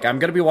more. Like, I'm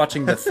going to be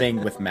watching The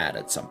Thing with Matt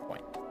at some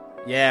point.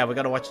 Yeah, we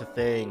got to watch The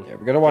Thing. Yeah,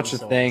 we got to watch The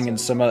Thing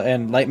awesome.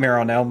 And Nightmare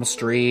on Elm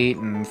Street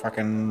and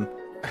fucking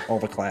all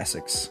the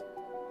classics.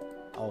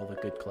 All the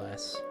good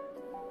class.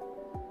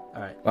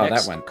 All right. Wow,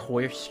 next that went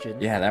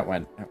question. Yeah, that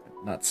went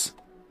nuts.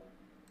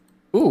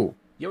 Ooh.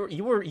 You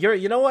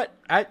know what?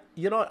 I'm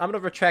gonna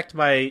retract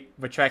my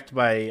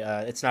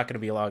it's not gonna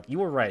be long. You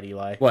were right,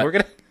 Eli.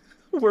 What?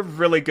 We're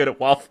really good at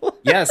waffle.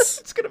 Yes.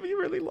 It's gonna be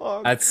really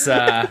long. That's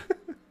I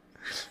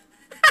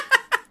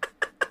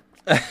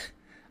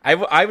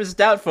was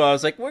doubtful. I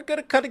was like, we're good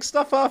at cutting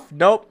stuff off.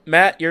 Nope,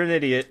 Matt, you're an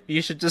idiot.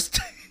 You should just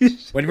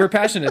when we're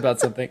passionate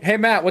about something. Hey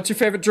Matt, what's your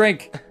favorite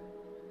drink?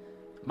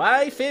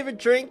 My favorite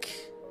drink,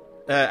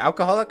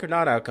 alcoholic or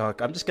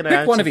non-alcoholic? I'm just gonna pick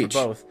answer one of for each.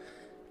 Both.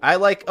 I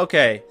like,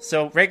 okay,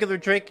 so regular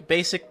drink,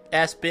 basic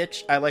ass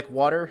bitch, I like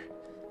water.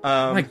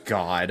 Oh my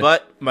god.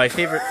 But my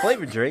favorite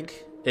flavored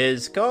drink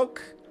is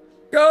Coke,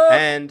 Go!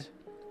 and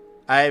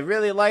I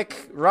really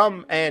like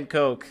rum and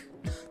Coke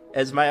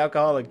as my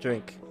alcoholic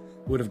drink.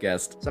 Would have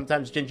guessed.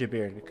 Sometimes ginger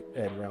beer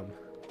and rum.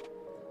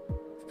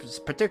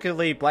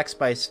 Particularly Black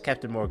Spice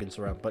Captain Morgan's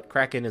rum, but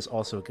Kraken is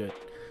also good.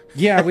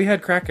 Yeah, we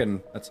had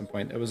Kraken at some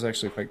point. It was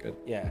actually quite good.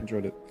 Yeah.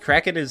 Enjoyed it.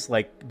 Kraken is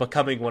like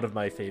becoming one of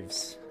my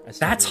faves.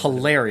 That's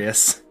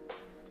hilarious.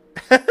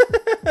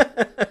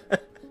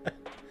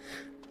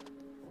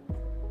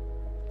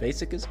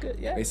 Basic is good.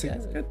 Yeah, Basic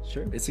is good.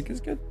 Sure. Basic is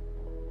good.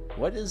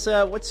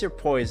 What's your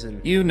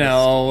poison? You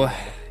know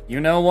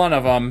one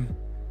of them.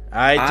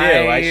 I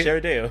do. I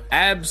sure do.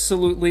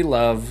 Absolutely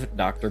love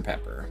Dr.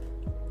 Pepper.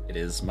 It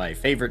is my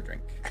favorite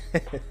drink.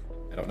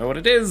 I don't know what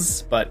it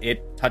is, but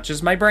it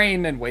touches my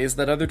brain in ways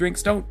that other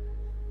drinks don't.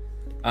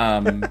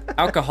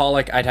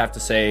 Alcoholic, I'd have to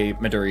say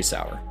Midori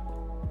Sour.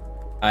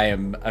 I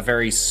am a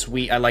very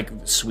sweet. I like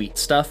sweet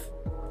stuff.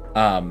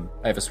 I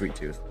have a sweet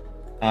tooth.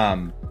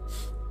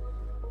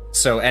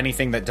 So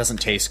anything that doesn't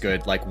taste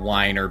good, like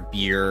wine or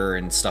beer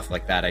and stuff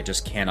like that, I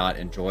just cannot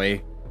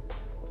enjoy.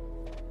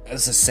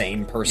 As a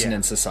sane person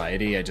in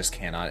society, I just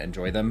cannot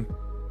enjoy them.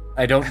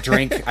 I don't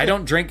drink. I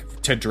don't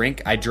drink to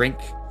drink. I drink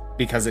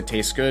because it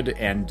tastes good,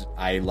 and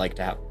I like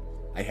to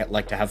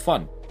have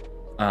fun.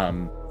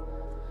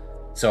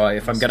 So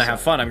if I'm gonna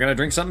have fun, I'm gonna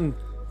drink something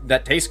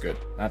that tastes good,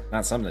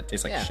 not something that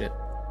tastes like shit.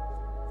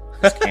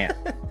 Just can't.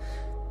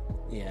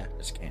 Yeah,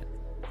 just can't.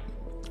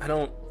 I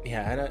don't.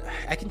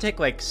 I can take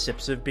like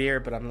sips of beer,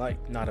 but I'm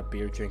like not a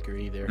beer drinker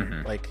either.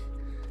 Mm-hmm. Like,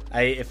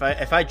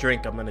 if I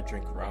drink, I'm gonna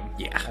drink rum.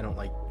 Yeah. I don't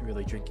like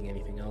really drinking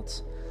anything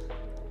else.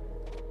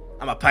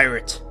 I'm a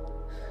pirate.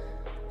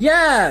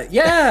 Yeah,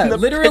 The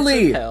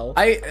literally. pits of hell.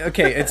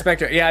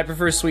 Inspector. Yeah, I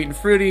prefer sweet and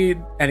fruity,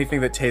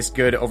 anything that tastes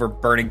good over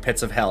burning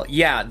pits of hell.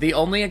 Yeah, the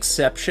only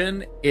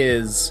exception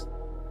is,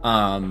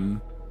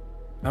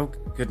 oh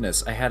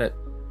goodness, I had it.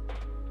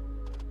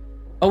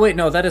 Oh wait,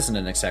 no, that isn't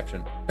an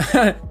exception.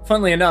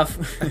 Funnily enough,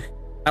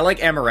 I like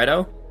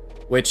amaretto,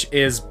 which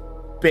is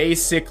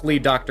basically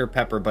Dr.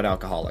 Pepper but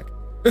alcoholic.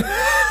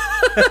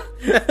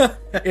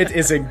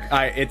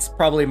 It's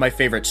probably my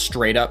favorite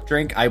straight up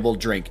drink. I will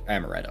drink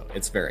amaretto.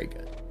 It's very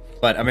good.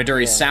 But a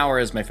Midori Sour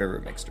is my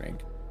favorite mixed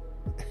drink.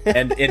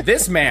 And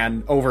this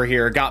man over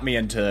here got me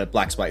into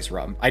Black Spice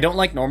rum. I don't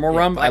like normal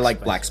rum. I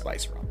like Black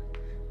Spice rum.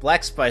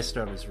 Black Spice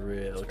rum is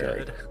real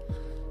good.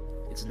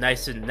 It's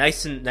nice and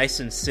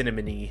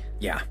cinnamony.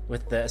 Yeah.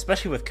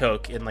 Especially with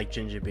Coke and like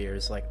ginger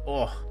beers. Like,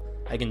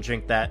 I can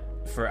drink that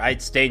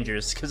it's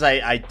dangerous because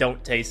it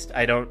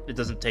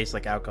doesn't taste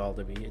like alcohol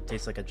to me. It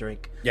tastes like a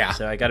drink. Yeah.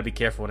 So I got to be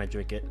careful when I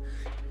drink it.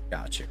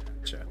 Gotcha.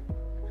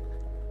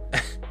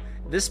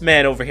 This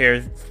man over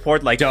here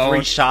poured like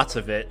 3 shots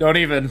of it. Don't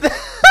even.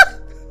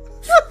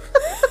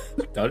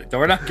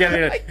 We're not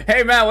getting it.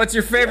 Hey, Matt, what's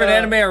your favorite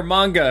anime or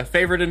manga?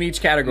 Favorite in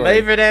each category.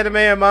 Favorite anime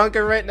or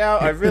manga right now?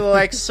 I really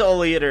like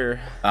Soul Eater.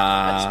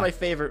 That's my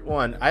favorite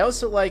one. I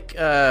also like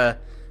a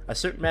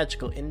certain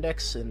magical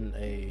index and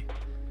a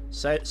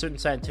certain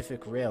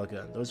scientific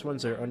railgun. Those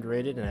ones are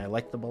underrated, and I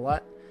like them a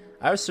lot.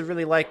 I also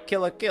really like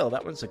Kill la Kill.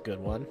 That one's a good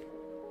one.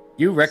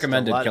 You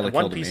recommended Kill la Kill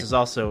One to Piece me. is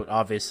also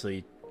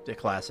obviously a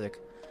classic.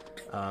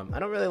 I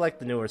don't really like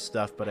the newer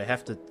stuff, but I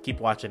have to keep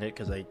watching it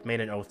because I made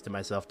an oath to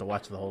myself to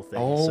watch the whole thing.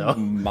 Oh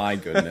my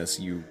goodness,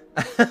 you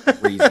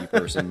crazy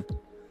person.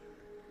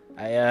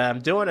 I'm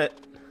doing it.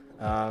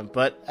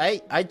 But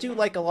I do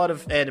like a lot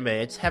of anime.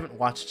 I just haven't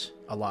watched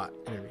a lot,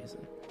 any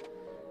reason.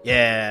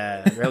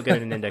 Yeah,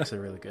 Railgun and Index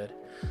are really good.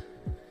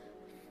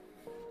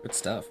 Good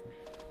stuff.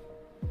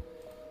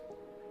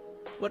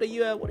 What are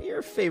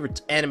your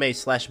favorite anime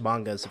 /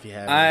 mangas if you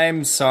have?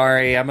 I'm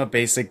sorry, I'm a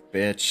basic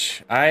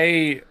bitch.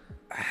 I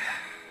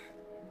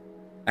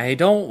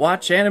don't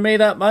watch anime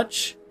that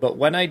much, but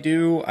when I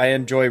do, I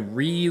enjoy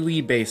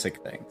really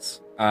basic things.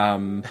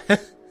 I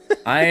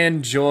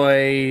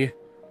enjoy...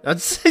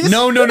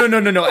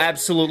 No,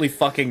 absolutely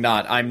fucking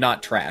not. I'm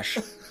not trash.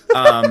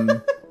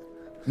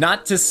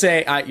 Not to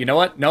say, you know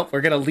what? Nope,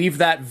 we're gonna leave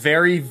that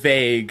very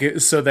vague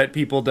so that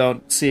people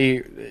don't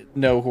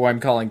know who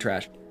I'm calling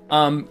trash.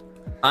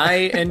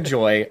 I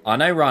enjoy,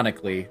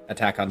 unironically,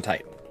 Attack on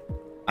Titan.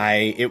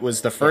 It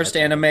was the first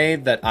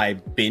anime that I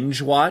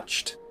binge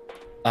watched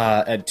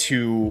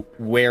to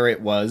where it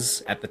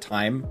was at the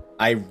time.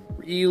 I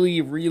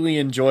really, really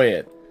enjoy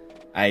it.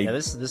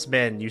 This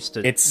man used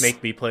to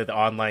make me play the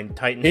online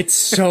Titan. It's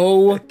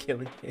so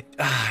killing me.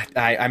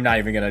 I'm not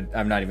even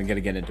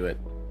gonna get into it.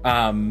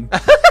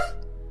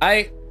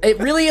 It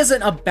really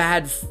isn't a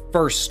bad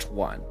first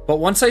one, but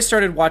once I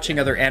started watching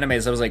other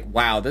animes, I was like,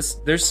 wow,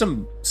 there's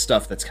some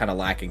stuff that's kind of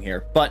lacking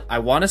here. But I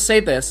want to say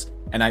this,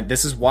 and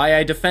this is why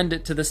I defend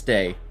it to this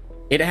day.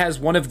 It has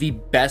one of the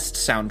best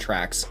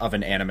soundtracks of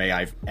an anime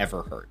I've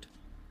ever heard.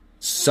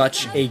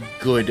 Such a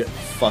good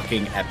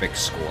fucking epic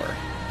score.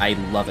 I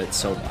love it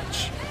so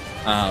much.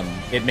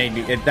 It made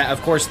me,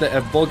 of course, the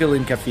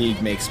Volgalin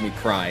Kafig makes me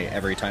cry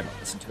every time I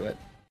listen to it.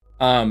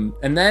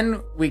 And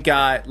then we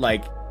got,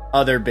 like,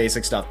 other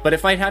basic stuff. But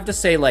if I'd have to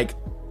say, like,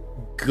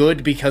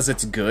 good because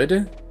it's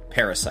good,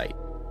 Parasite.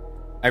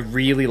 I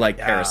really like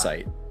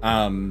Parasite.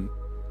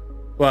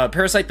 Well,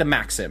 Parasite the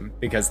Maxim,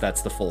 because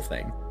that's the full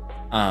thing.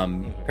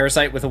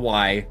 Parasite with a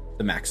Y,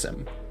 the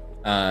Maxim.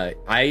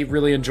 I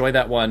really enjoy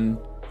that one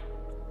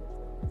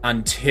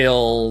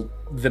until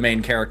the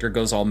main character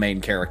goes all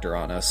main character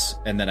on us,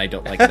 and then I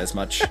don't like it as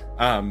much.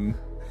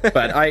 But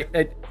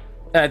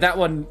that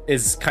one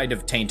is kind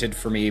of tainted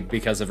for me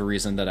because of a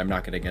reason that I'm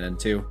not going to get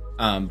into.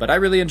 But I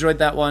really enjoyed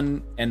that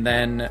one, and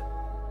then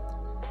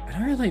I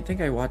don't really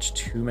think I watched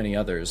too many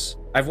others.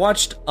 I've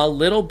watched a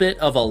little bit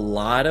of a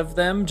lot of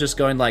them, just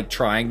going, like,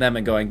 trying them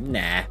and going,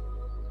 nah.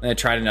 And I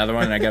tried another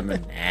one and I got nah.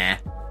 It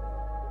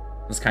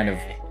was kind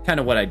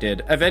of what I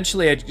did.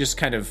 Eventually, I just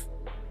kind of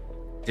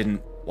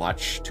didn't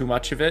watch too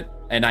much of it,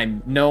 and I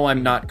know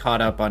I'm not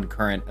caught up on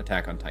current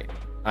Attack on Titan.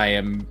 I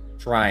am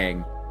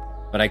trying,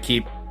 but I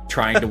keep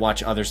trying to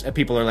watch others.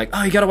 People are like,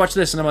 oh, you gotta watch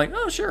this, and I'm like,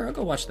 oh, sure, I'll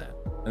go watch that.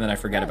 And then I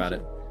forget about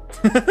it.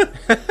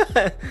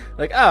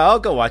 Like, oh, I'll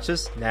go watch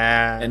this.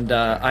 Nah. And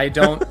I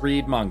don't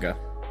read manga.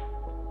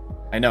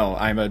 I know,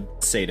 I'm a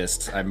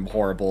sadist. I'm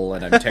horrible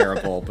and I'm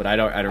terrible, but I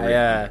don't read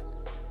manga.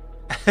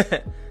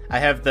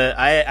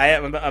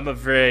 I'm a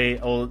very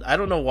old. I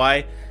don't know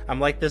why I'm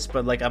like this,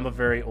 but like I'm a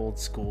very old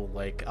school.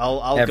 Like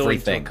I'll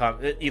Everything. go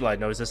into Eli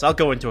knows this. I'll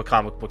go into a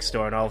comic book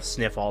store and I'll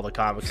sniff all the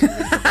comics and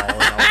read them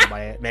all and all of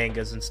my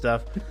mangas and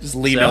stuff. Just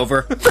lean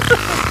over.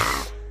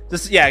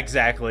 Yeah,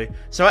 exactly.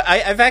 So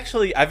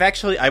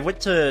I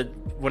went to,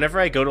 whenever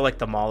I go to like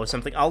the mall or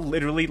something, I'll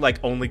literally like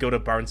only go to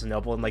Barnes and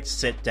Noble and like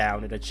sit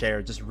down in a chair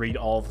and just read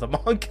all of the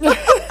manga.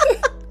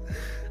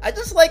 I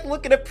just like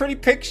looking at pretty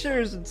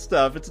pictures and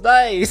stuff. It's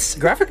nice.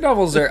 Graphic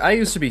novels are. I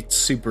used to be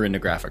super into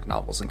graphic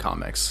novels and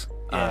comics.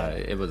 Yeah.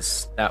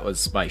 That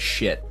was my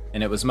shit,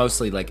 and it was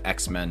mostly like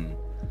X-Men.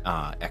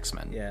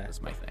 X-Men. Yeah.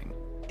 Was my thing.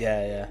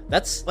 Yeah.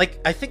 That's like,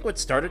 I think what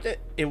started it.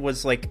 It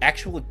was like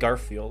actual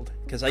Garfield,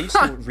 because I used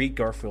to read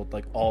Garfield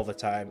like all the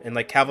time, and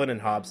like Calvin and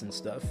Hobbes and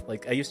stuff.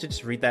 Like I used to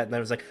just read that, and I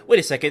was like, wait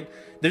a second,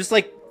 there's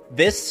like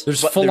this.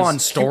 There's full-on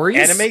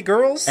stories, anime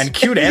girls, and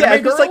cute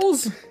anime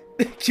girls.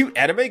 Like, cute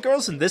anime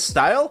girls in this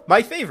style,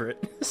 my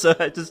favorite. So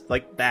I just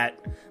like that.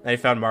 And I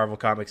found Marvel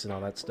comics and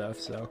all that stuff.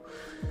 So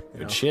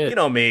Good shit. You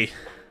know me.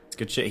 It's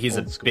good shit. He's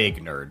Old a school.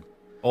 big nerd.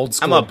 Old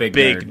school. I'm a big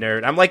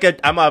nerd.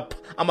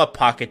 I'm a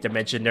pocket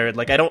dimension nerd.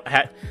 Like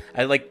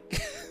I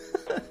like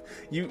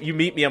you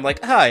meet me, I'm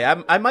like, hi,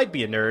 I might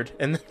be a nerd,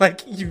 and then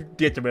like you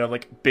get to me, I'm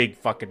like, big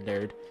fucking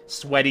nerd,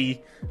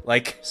 sweaty,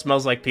 like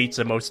smells like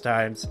pizza most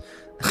times.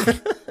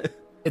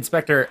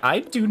 Inspector, I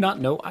do not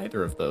know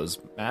either of those.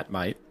 Matt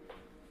might.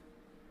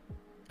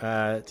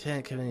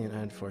 Kevin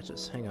and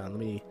Fortress. Hang on, let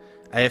me.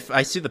 If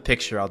I see the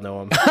picture, I'll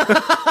know him.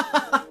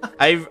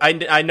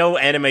 I know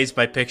animes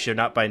by picture,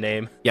 not by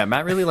name. Yeah,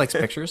 Matt really likes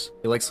pictures.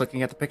 He likes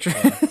looking at the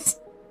pictures.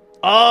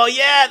 Oh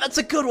yeah, that's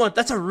a good one.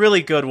 That's a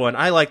really good one.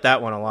 I like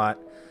that one a lot.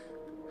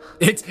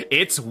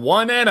 It's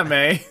one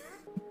anime.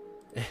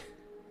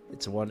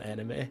 It's one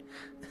anime.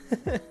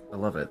 I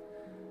love it.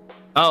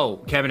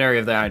 Oh, Cabinary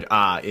of the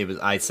Iron. It was.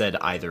 I said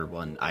either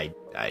one. I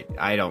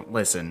don't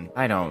listen.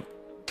 I don't.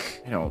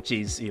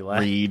 Jeez, Eli.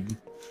 Read.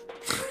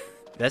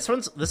 This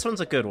one's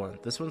a good one.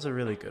 This one's a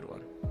really good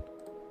one.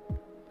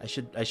 I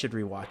should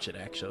rewatch it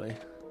actually.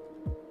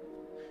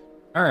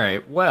 All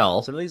right.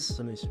 Well, Some of these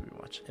should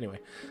rewatch. Anyway.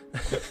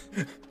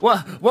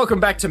 well, welcome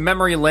back to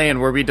Memory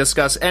Lane, where we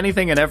discuss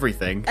anything and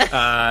everything.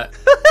 About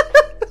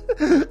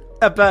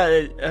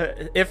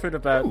the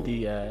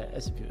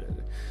SCP.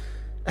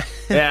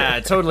 Yeah,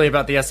 totally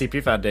about the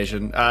SCP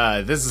Foundation.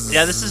 This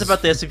is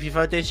about the SCP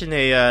Foundation.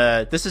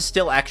 This is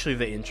still actually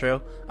the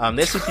intro.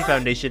 The SCP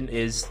Foundation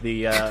is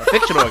the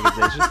fiction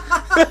organization.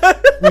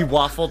 We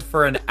waffled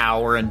for an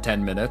hour and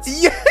 10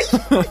 minutes. Yeah.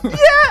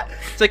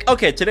 It's like,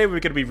 okay, today we're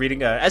gonna be reading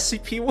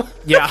SCP.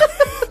 Yeah.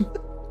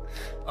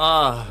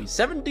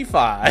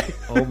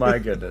 75. Oh my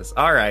goodness.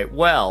 All right.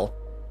 Well,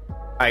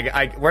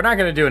 we're not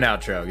gonna do an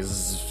outro because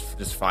this is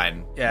just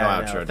fine. Yeah. No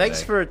outro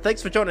today.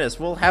 Thanks for joining us.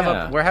 We're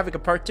having a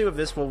part 2 of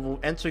this. We're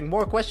answering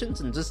more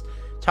questions and just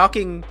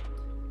talking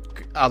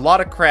a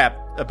lot of crap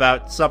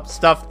about some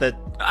stuff that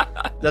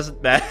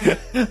doesn't matter.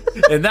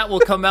 And that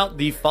will come out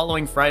the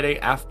following Friday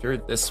after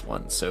this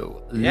one.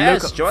 So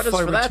yes, join us for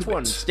forward that to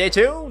one. it. Stay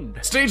tuned.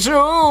 Stay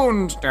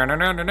tuned.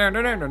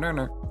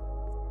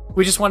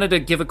 We just wanted to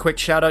give a quick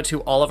shout out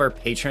to all of our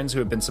patrons who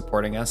have been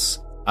supporting us.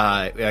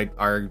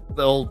 Our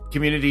little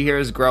community here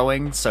is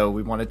growing, so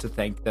we wanted to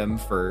thank them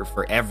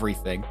for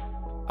everything.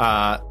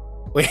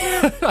 We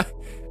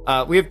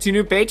have 2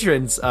 new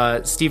patrons,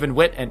 Stephen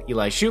Witt and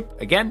Eli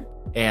Shoop, again,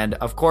 and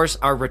of course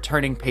our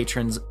returning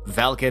patrons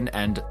Valken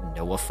and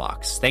Noah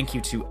Fox. Thank you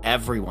to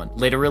everyone,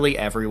 literally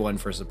everyone,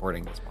 for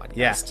supporting this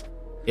podcast.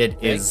 Yeah.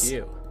 It is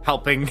you.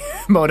 helping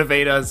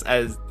motivate us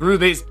through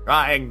these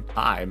trying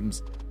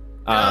times.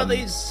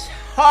 These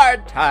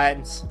hard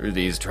times. Through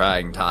these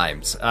trying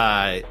times.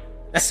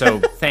 So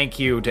thank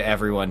you to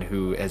everyone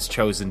who has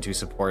chosen to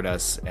support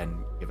us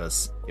and give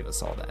us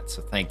all that.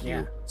 So thank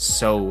you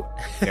so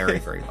very,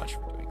 very much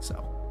for doing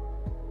so.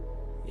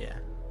 Yeah.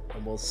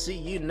 and we'll see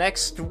you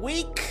next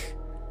week.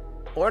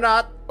 Or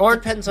not. Or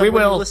depends on we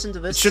when will. you listen to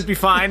this. Should be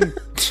fine.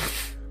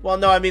 Well,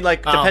 no, I mean,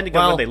 like, depending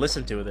on well, when they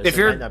listen to this, if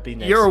it might not be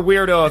nice. you're a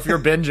weirdo if you're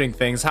binging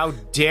things, how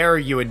dare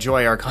you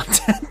enjoy our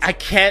content? I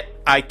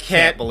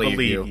can't believe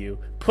you. you.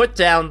 Put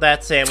down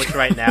that sandwich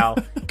right now.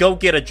 Go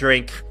get a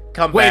drink.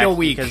 Come Wait back. a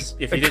week Because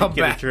if and you come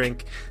didn't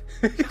get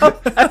back. a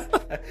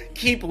drink,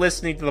 keep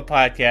listening to the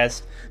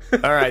podcast.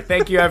 All right,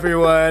 thank you,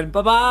 everyone.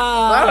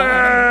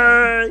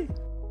 Bye-bye. Bye.